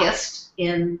August,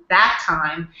 in that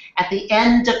time. At the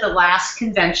end of the last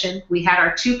convention, we had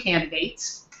our 2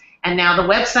 candidates, and now the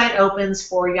website opens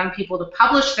for young people to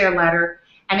publish their letter,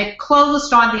 and it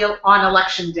closed on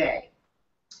election day.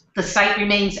 The site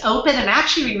remains open and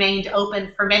actually remained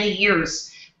open for many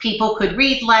years. People could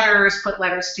read letters, put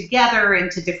letters together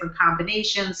into different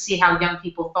combinations, see how young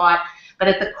people thought. But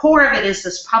at the core of it is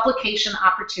this publication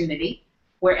opportunity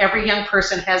where every young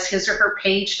person has his or her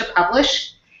page to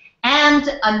publish,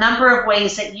 and a number of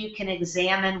ways that you can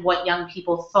examine what young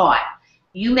people thought.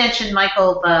 You mentioned,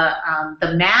 Michael,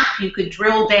 the map. You could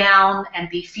drill down and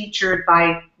be featured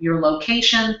by your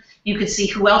location. You could see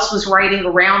who else was writing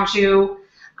around you.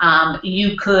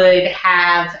 You could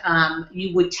have,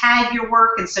 you would tag your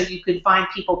work, and so you could find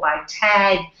people by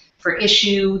tag for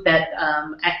issue, that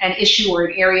an issue or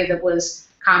an area that was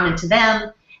common to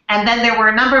them. And then there were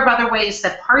a number of other ways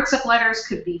that parts of letters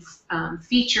could be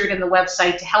featured in the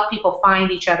website to help people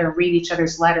find each other and read each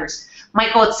other's letters.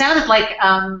 Michael, it sounded like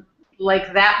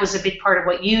that was a big part of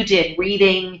what you did,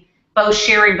 reading, both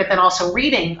sharing, but then also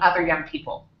reading other young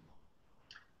people.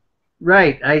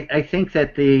 Right. I think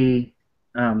that the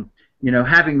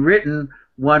having written,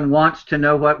 one wants to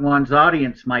know what one's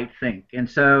audience might think, and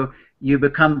so you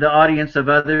become the audience of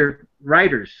other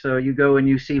writers. So you go and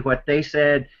you see what they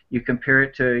said, you compare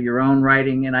it to your own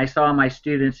writing, and I saw my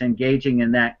students engaging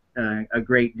in that a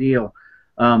great deal.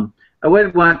 I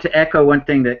would want to echo one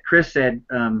thing that Chris said,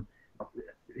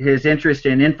 his interest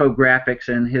in infographics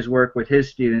and his work with his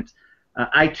students.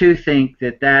 I too think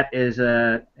that is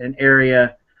an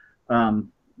area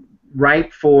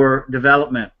ripe for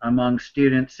development among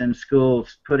students and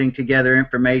schools, putting together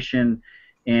information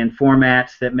in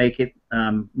formats that make it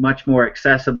much more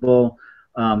accessible,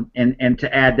 and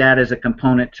to add that as a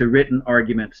component to written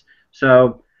arguments.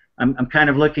 So I'm kind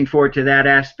of looking forward to that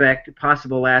aspect,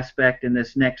 possible aspect, in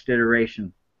this next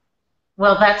iteration.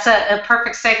 Well, that's a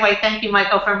perfect segue. Thank you,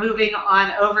 Michael, for moving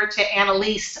on over to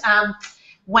Annalise.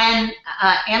 When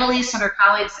Annalise and her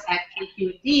colleagues at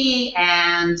KQED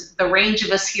and the range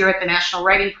of us here at the National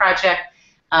Writing Project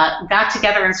got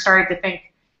together and started to think,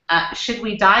 should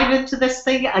we dive into this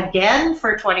thing again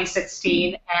for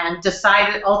 2016, and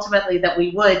decided ultimately that we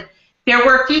would. There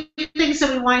were a few things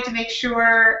that we wanted to make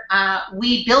sure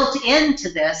we built into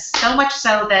this, so much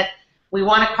so that we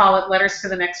want to call it Letters to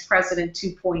the Next President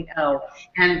 2.0.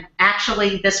 And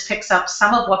actually, this picks up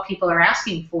some of what people are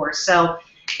asking for. So,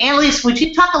 Annalise, would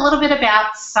you talk a little bit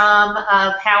about some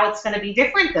of how it's going to be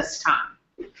different this time?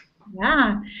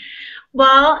 Yeah.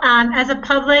 Well, as a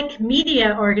public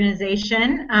media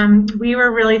organization, we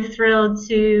were really thrilled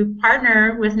to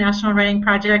partner with National Writing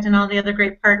Project and all the other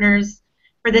great partners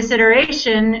for this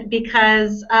iteration,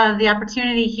 because of the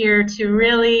opportunity here to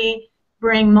really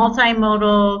bring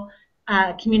multimodal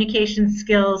communication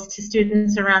skills to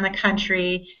students around the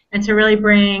country, and to really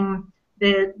bring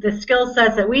the skill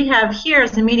sets that we have here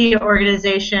as a media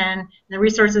organization and the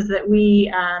resources that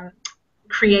we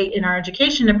create in our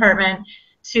education department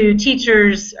to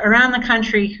teachers around the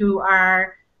country who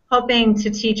are hoping to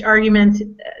teach argument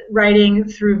writing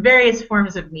through various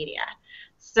forms of media.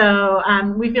 So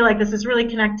we feel like this is really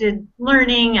connected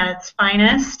learning at its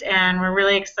finest, and we're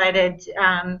really excited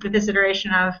with this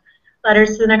iteration of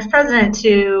Letters to the Next President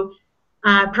to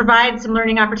provide some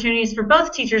learning opportunities for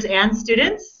both teachers and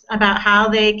students about how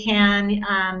they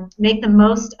can make the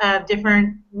most of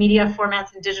different media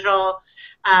formats and digital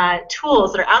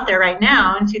tools that are out there right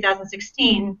now in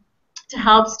 2016 to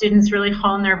help students really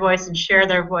hone their voice and share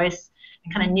their voice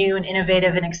in kind of new and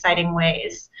innovative and exciting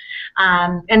ways.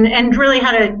 And really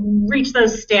how to reach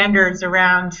those standards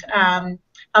around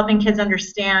helping kids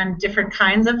understand different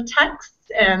kinds of text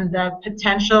and the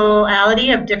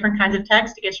potentiality of different kinds of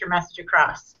text to get your message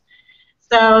across.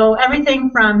 So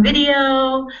everything from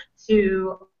video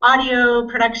to audio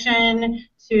production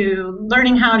to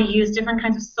learning how to use different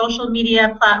kinds of social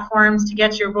media platforms to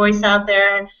get your voice out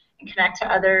there and connect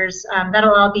to others.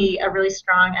 That'll all be a really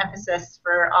strong emphasis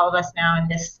for all of us now in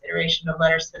this iteration of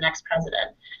Letters to the Next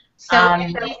President. So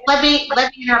let me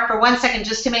interrupt for 1 second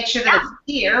just to make sure that it's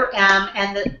clear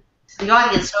and the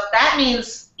audience. So that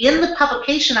means in the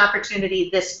publication opportunity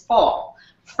this fall,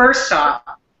 first off,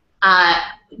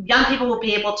 young people will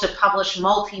be able to publish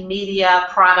multimedia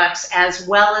products as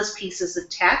well as pieces of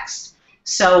text.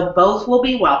 So both will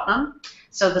be welcome.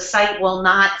 So the site will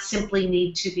not simply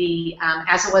need to be,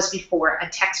 as it was before, a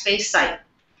text-based site.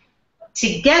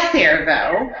 To get there,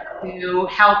 though, to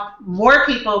help more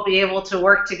people be able to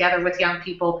work together with young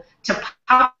people to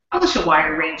publish a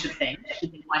wider range of things,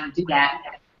 if you want to do that,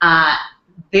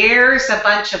 there's a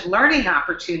bunch of learning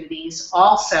opportunities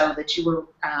also that you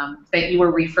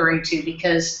were referring to,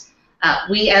 because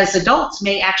we as adults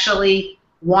may actually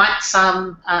want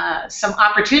some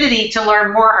opportunity to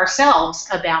learn more ourselves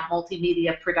about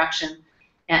multimedia production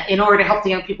in order to help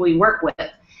the young people we work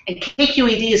with. And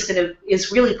KQED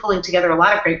is really pulling together a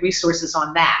lot of great resources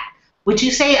on that. Would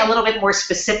you say a little bit more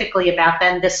specifically about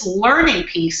then this learning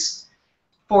piece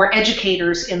for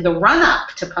educators in the run-up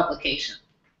to publication?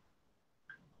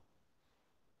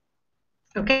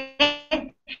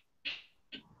 Okay.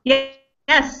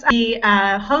 Yes, we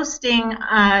hosting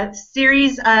a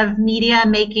series of media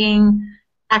making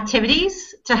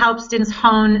activities to help students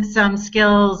hone some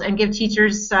skills and give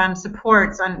teachers some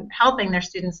supports on helping their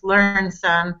students learn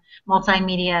some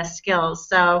multimedia skills.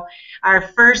 So our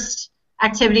first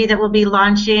activity that we'll be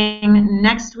launching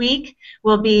next week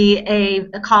will be a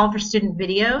call for student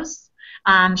videos,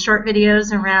 short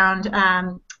videos around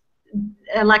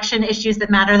election issues that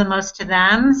matter the most to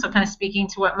them. So kind of speaking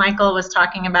to what Michael was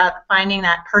talking about, finding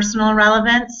that personal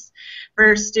relevance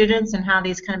for students and how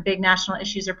these kind of big national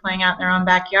issues are playing out in their own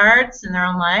backyards and their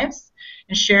own lives,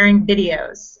 and sharing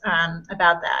videos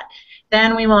about that.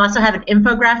 Then we will also have an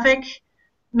infographic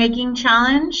making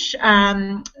challenge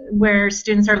where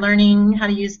students are learning how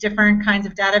to use different kinds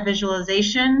of data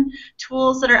visualization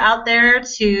tools that are out there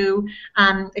to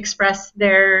express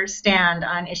their stand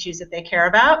on issues that they care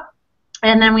about.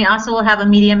 And then we also will have a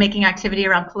media making activity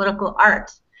around political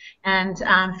art, and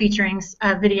featuring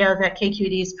a video that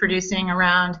KQED is producing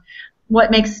around what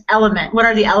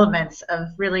are the elements of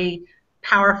really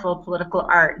powerful political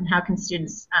art, and how can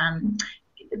students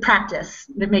practice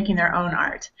making their own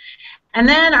art. And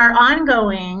then our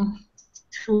ongoing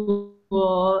tool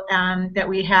that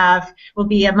we have will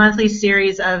be a monthly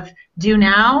series of Do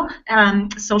Now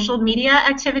social media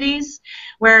activities,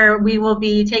 where we will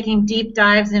be taking deep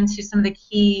dives into some of the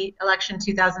key election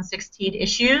 2016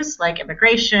 issues like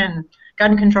immigration,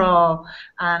 gun control,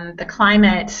 the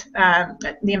climate,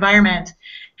 the environment,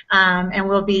 and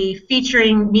we'll be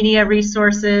featuring media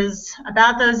resources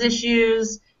about those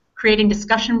issues, creating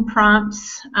discussion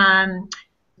prompts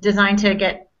designed to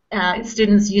get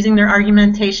students using their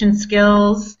argumentation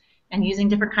skills and using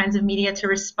different kinds of media to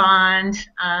respond,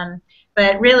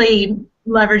 but really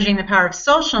leveraging the power of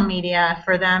social media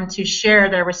for them to share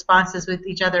their responses with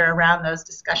each other around those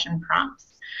discussion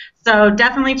prompts. So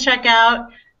definitely check out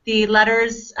the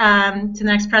Letters to the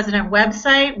Next President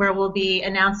website, where we'll be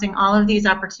announcing all of these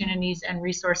opportunities and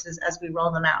resources as we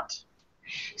roll them out.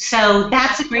 So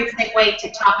that's a great segue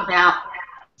to talk about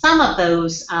some of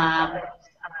those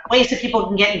ways that people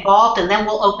can get involved, and then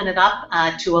we'll open it up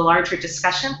to a larger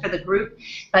discussion for the group,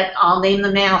 but I'll name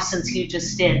them now since you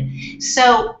just did.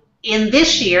 So in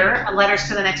this year, Letters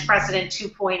to the Next President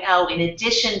 2.0, in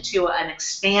addition to an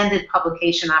expanded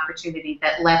publication opportunity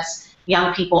that lets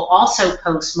young people also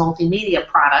post multimedia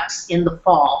products in the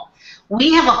fall,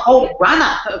 we have a whole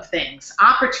run-up of things,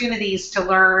 opportunities to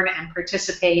learn and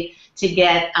participate, to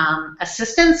get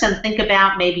assistance and think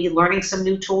about maybe learning some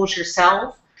new tools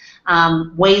yourself,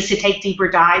 ways to take deeper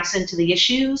dives into the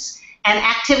issues, and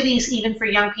activities even for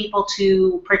young people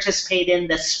to participate in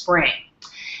this spring.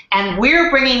 And we're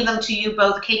bringing them to you,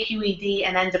 both KQED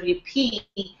and NWP,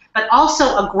 but also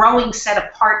a growing set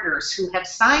of partners who have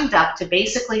signed up to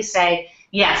basically say,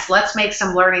 yes, let's make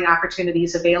some learning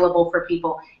opportunities available for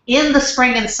people in the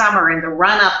spring and summer in the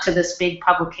run-up to this big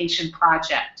publication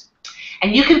project.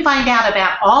 And you can find out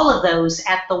about all of those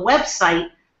at the website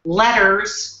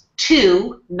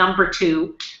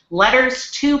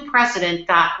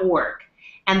letters2president.org.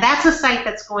 And that's a site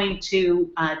that's going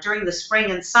to, during the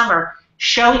spring and summer,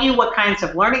 show you what kinds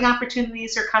of learning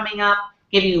opportunities are coming up,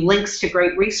 give you links to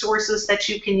great resources that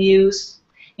you can use.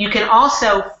 You can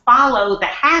also follow the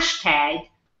hashtag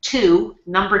 #2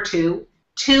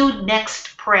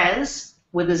 nextprez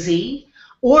with a Z,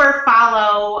 or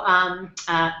follow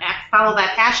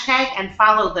that hashtag and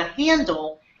follow the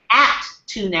handle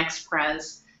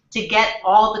 @2nextprez to get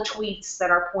all the tweets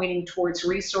that are pointing towards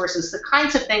resources, the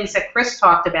kinds of things that Chris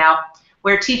talked about,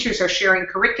 where teachers are sharing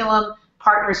curriculum,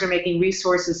 partners are making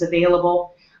resources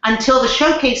available, until the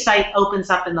showcase site opens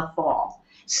up in the fall.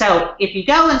 So if you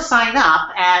go and sign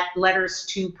up at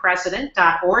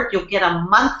letters2president.org, you'll get a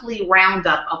monthly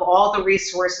roundup of all the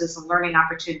resources and learning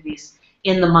opportunities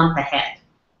in the month ahead.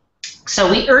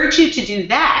 So we urge you to do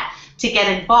that, to get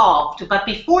involved. But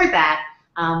before that,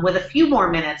 with a few more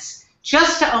minutes,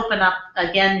 just to open up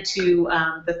again to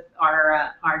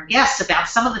our guests about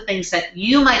some of the things that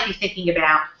you might be thinking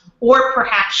about, or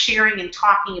perhaps sharing and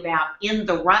talking about in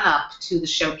the run-up to the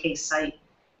showcase site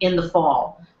in the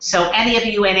fall. So any of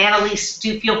you, and Annalise,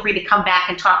 do feel free to come back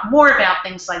and talk more about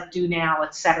things like Do Now,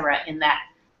 etc. in that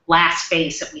last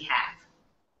phase that we have.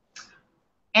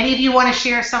 Any of you want to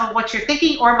share some of what you're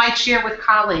thinking, or might share with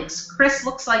colleagues? Chris,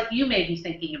 looks like you may be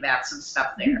thinking about some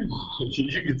stuff there.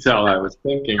 You can tell I was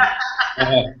thinking.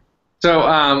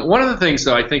 So one of the things,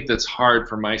 though, I think that's hard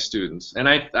for my students, and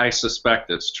I suspect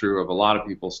it's true of a lot of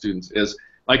people's students, is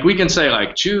like we can say,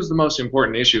 like, choose the most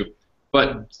important issue,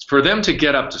 but for them to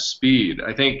get up to speed,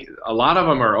 I think a lot of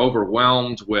them are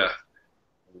overwhelmed with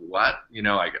what, you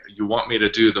know, like, you want me to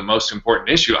do the most important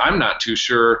issue. I'm not too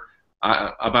sure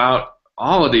about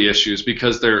all of the issues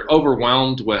because they're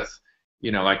overwhelmed with,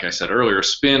 you know, like I said earlier,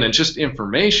 spin and just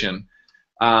information.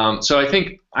 So I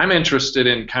think I'm interested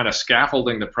in kind of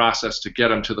scaffolding the process to get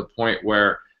them to the point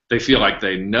where they feel like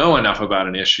they know enough about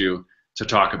an issue to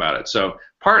talk about it. So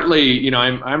partly, you know,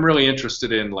 I'm really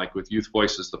interested in, like with Youth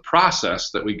Voices, the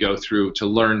process that we go through to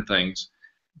learn things.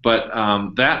 But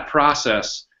that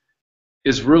process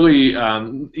is really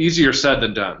easier said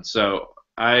than done. So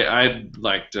I'd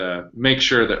like to make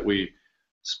sure that we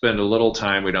spend a little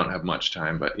time. We don't have much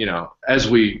time, but, you know, as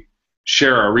we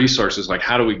share our resources, like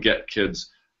how do we get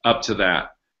kids up to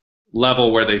that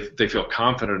level where they feel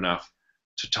confident enough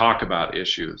to talk about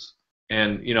issues.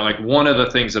 And, you know, like one of the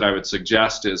things that I would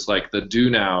suggest is like the Do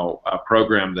Now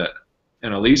program that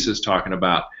Annalise is talking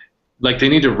about. Like they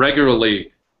need to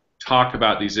regularly talk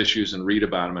about these issues and read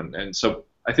about them. And so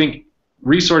I think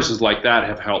resources like that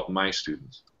have helped my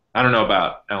students. I don't know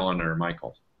about Ellen or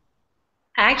Michael.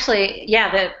 Actually,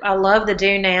 yeah, I love the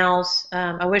Do Nows.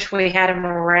 I wish we had them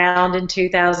around in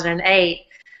 2008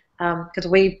 because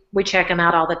we check them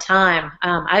out all the time.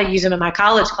 I use them in my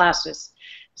college classes,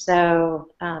 so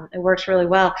it works really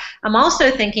well. I'm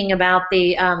also thinking about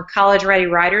the College Ready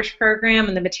Writers program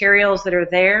and the materials that are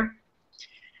there.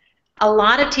 A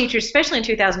lot of teachers, especially in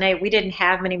 2008, we didn't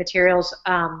have many materials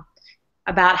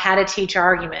about how to teach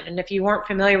argument, and if you weren't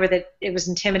familiar with it, it was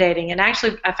intimidating. And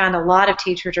actually, I found a lot of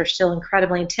teachers are still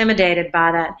incredibly intimidated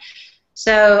by that.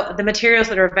 So the materials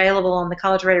that are available on the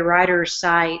College Ready Writers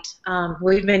site,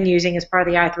 we've been using as part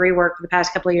of the I3 work for the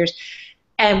past couple of years,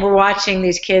 and we're watching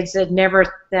these kids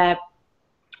that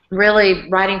really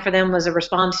writing for them was a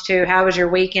response to how was your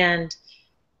weekend.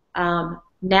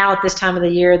 Now at this time of the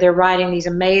year, they're writing these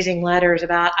amazing letters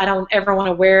about, I don't ever want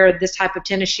to wear this type of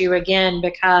tennis shoe again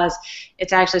because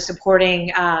it's actually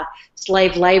supporting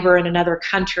slave labor in another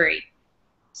country.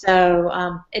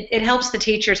 So it helps the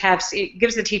teachers it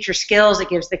gives the teacher skills, it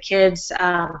gives the kids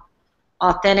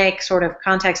authentic sort of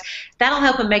context. That'll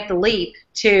help them make the leap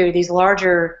to these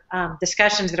larger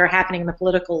discussions that are happening in the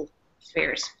political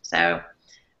spheres. So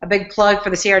a big plug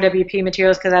for the CRWP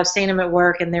materials because I've seen them at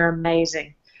work and they're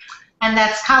amazing. And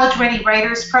that's College Ready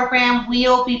Writers program.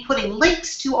 We'll be putting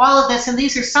links to all of this, and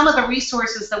these are some of the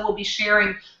resources that we'll be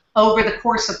sharing over the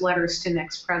course of Letters to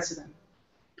Next President.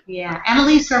 Yeah,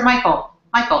 Annalise or Michael?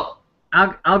 Michael.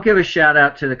 I'll give a shout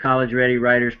out to the College Ready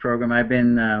Writers program. I've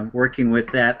been working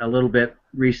with that a little bit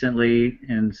recently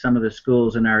in some of the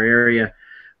schools in our area.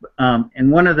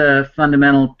 And one of the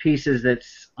fundamental pieces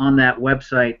that's on that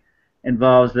website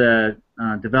involves the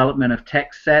development of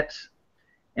text sets.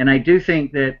 And I do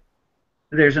think that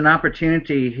there's an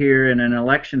opportunity here in an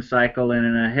election cycle and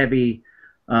in a heavy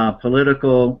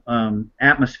political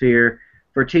atmosphere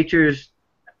for teachers.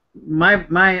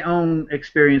 My own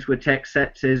experience with text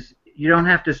sets is you don't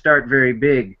have to start very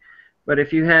big, but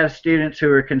if you have students who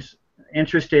are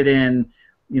interested in,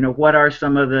 you know, what are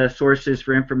some of the sources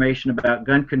for information about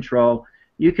gun control,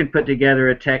 you can put together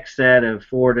a text set of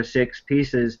 4 to 6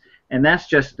 pieces, and that's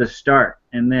just the start.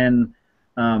 And then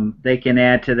they can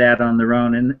add to that on their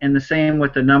own. And the same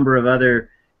with a number of other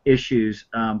issues.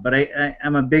 But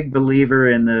I'm a big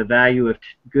believer in the value of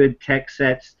good tech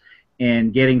sets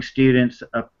and getting students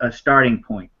a starting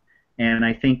point. And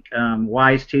I think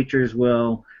wise teachers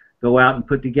will go out and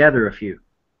put together a few.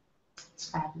 That's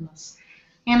fabulous.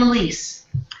 Annalise.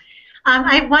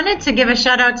 I wanted to give a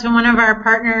shout out to one of our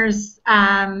partners,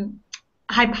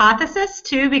 Hypothesis,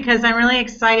 too, because I'm really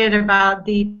excited about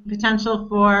the potential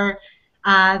for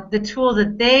the tool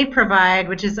that they provide,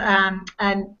 which is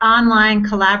an online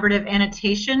collaborative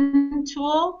annotation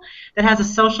tool that has a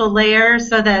social layer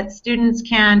so that students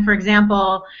can, for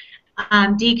example,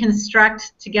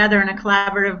 deconstruct together in a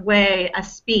collaborative way a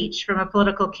speech from a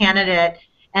political candidate,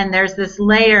 and there's this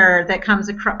layer that comes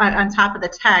on top of the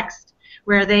text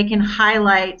where they can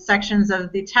highlight sections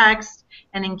of the text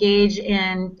and engage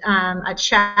in a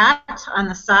chat on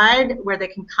the side where they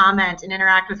can comment and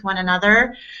interact with one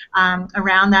another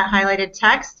around that highlighted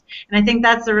text. And I think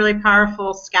that's a really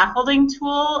powerful scaffolding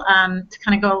tool to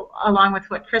kind of go along with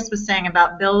what Chris was saying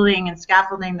about building and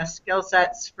scaffolding the skill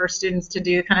sets for students to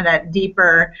do kind of that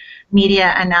deeper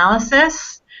media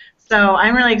analysis. So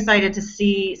I'm really excited to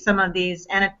see some of these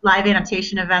live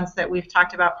annotation events that we've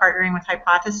talked about partnering with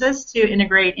Hypothesis to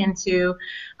integrate into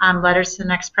Letters to the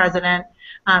Next President.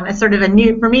 It's sort of a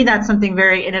new, for me, that's something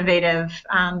very innovative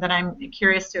that I'm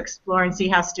curious to explore and see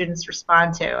how students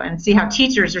respond to and see how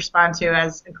teachers respond to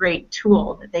as a great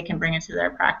tool that they can bring into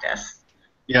their practice.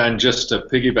 Yeah, and just to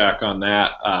piggyback on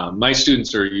that, my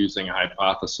students are using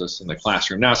Hypothesis in the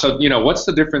classroom now. So, you know, what's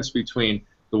the difference between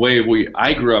the way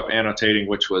I grew up annotating,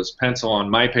 which was pencil on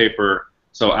my paper,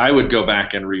 so I would go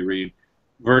back and reread,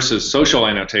 versus social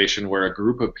annotation, where a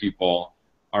group of people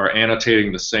are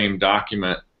annotating the same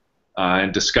document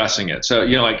and discussing it. So,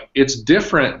 you know, like, it's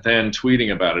different than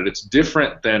tweeting about it. It's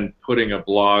different than putting a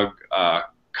blog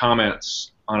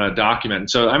comments on a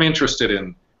document. So I'm interested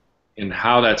in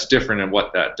how that's different and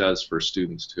what that does for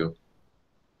students too.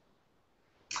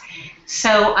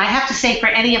 So I have to say, for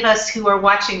any of us who are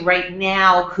watching right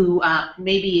now who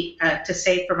maybe, to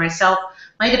say for myself,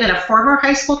 might have been a former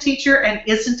high school teacher and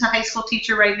isn't a high school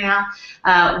teacher right now,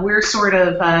 we're sort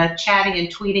of chatting and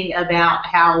tweeting about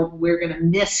how we're going to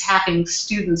miss having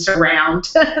students around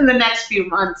in the next few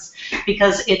months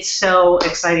because it's so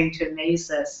exciting to amaze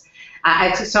this.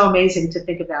 It's so amazing to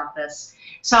think about this.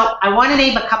 So I want to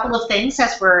name a couple of things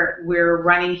as we're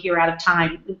running here out of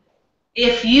time.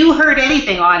 If you heard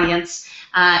anything, audience,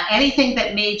 anything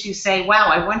that made you say, wow,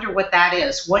 I wonder what that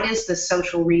is. What is the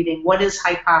social reading? What is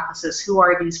Hypothesis? Who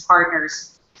are these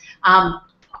partners?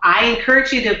 I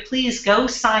encourage you to please go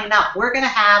sign up. We're going to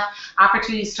have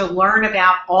opportunities to learn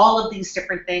about all of these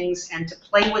different things and to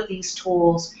play with these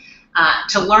tools,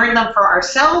 to learn them for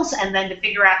ourselves, and then to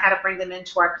figure out how to bring them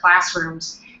into our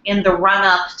classrooms in the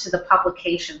run-up to the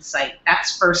publication site.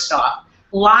 That's first off.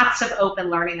 Lots of open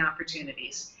learning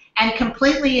opportunities. And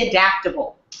completely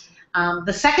adaptable.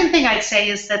 The second thing I'd say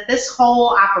is that this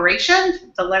whole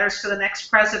operation, the Letters to the Next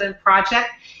President project,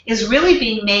 is really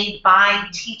being made by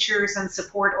teachers and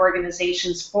support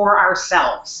organizations for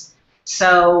ourselves.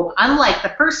 So unlike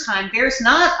the first time, there's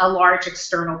not a large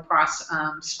external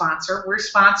sponsor. We're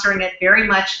sponsoring it very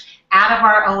much out of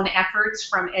our own efforts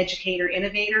from Educator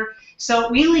Innovator. So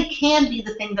it really can be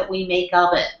the thing that we make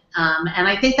of it. And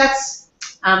I think that's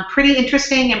pretty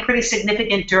interesting and pretty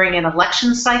significant during an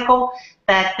election cycle,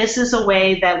 that this is a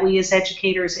way that we as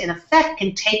educators in effect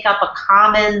can take up a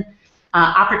common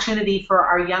opportunity for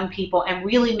our young people and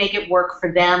really make it work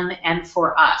for them and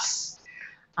for us.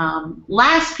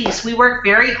 Last piece, we work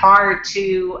very hard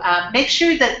to make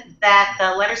sure that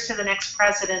the Letters to the Next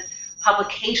President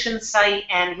publication site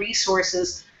and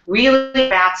resources really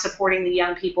about supporting the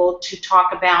young people to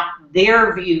talk about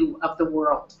their view of the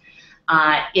world.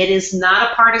 It is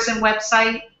not a partisan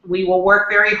website. We will work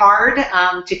very hard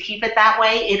to keep it that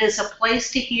way. It is a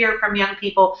place to hear from young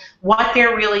people what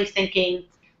they're really thinking,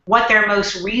 what their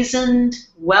most reasoned,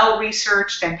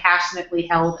 well-researched, and passionately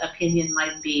held opinion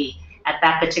might be at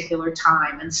that particular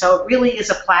time. And so it really is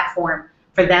a platform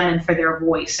for them and for their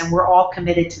voice, and we're all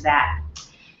committed to that.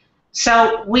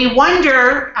 So we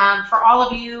wonder, for all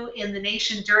of you in the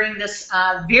nation during this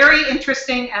very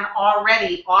interesting and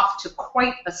already off to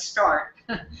quite a start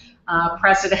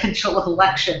presidential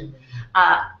election,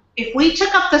 if we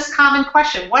took up this common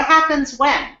question, what happens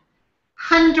when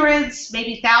hundreds,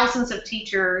 maybe thousands of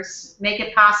teachers make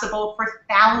it possible for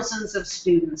thousands of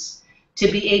students to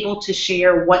be able to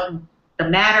share what the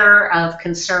matter of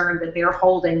concern that they're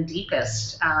holding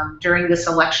deepest during this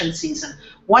election season?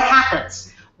 What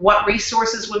happens? What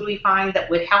resources would we find that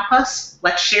would help us?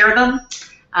 Let's share them.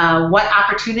 What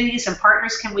opportunities and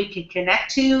partners can we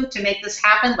connect to make this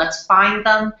happen? Let's find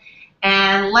them.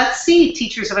 And let's see,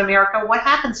 Teachers of America, what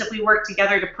happens if we work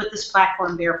together to put this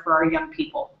platform there for our young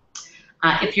people.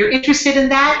 If you're interested in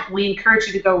that, we encourage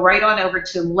you to go right on over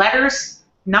to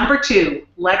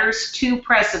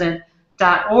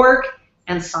letters2president.org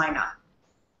and sign up.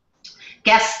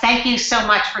 Guests, thank you so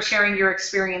much for sharing your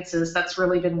experiences. That's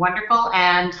really been wonderful,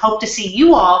 and hope to see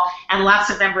you all and lots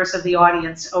of members of the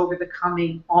audience over the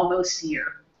coming almost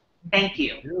year. Thank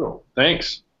you.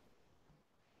 Thanks.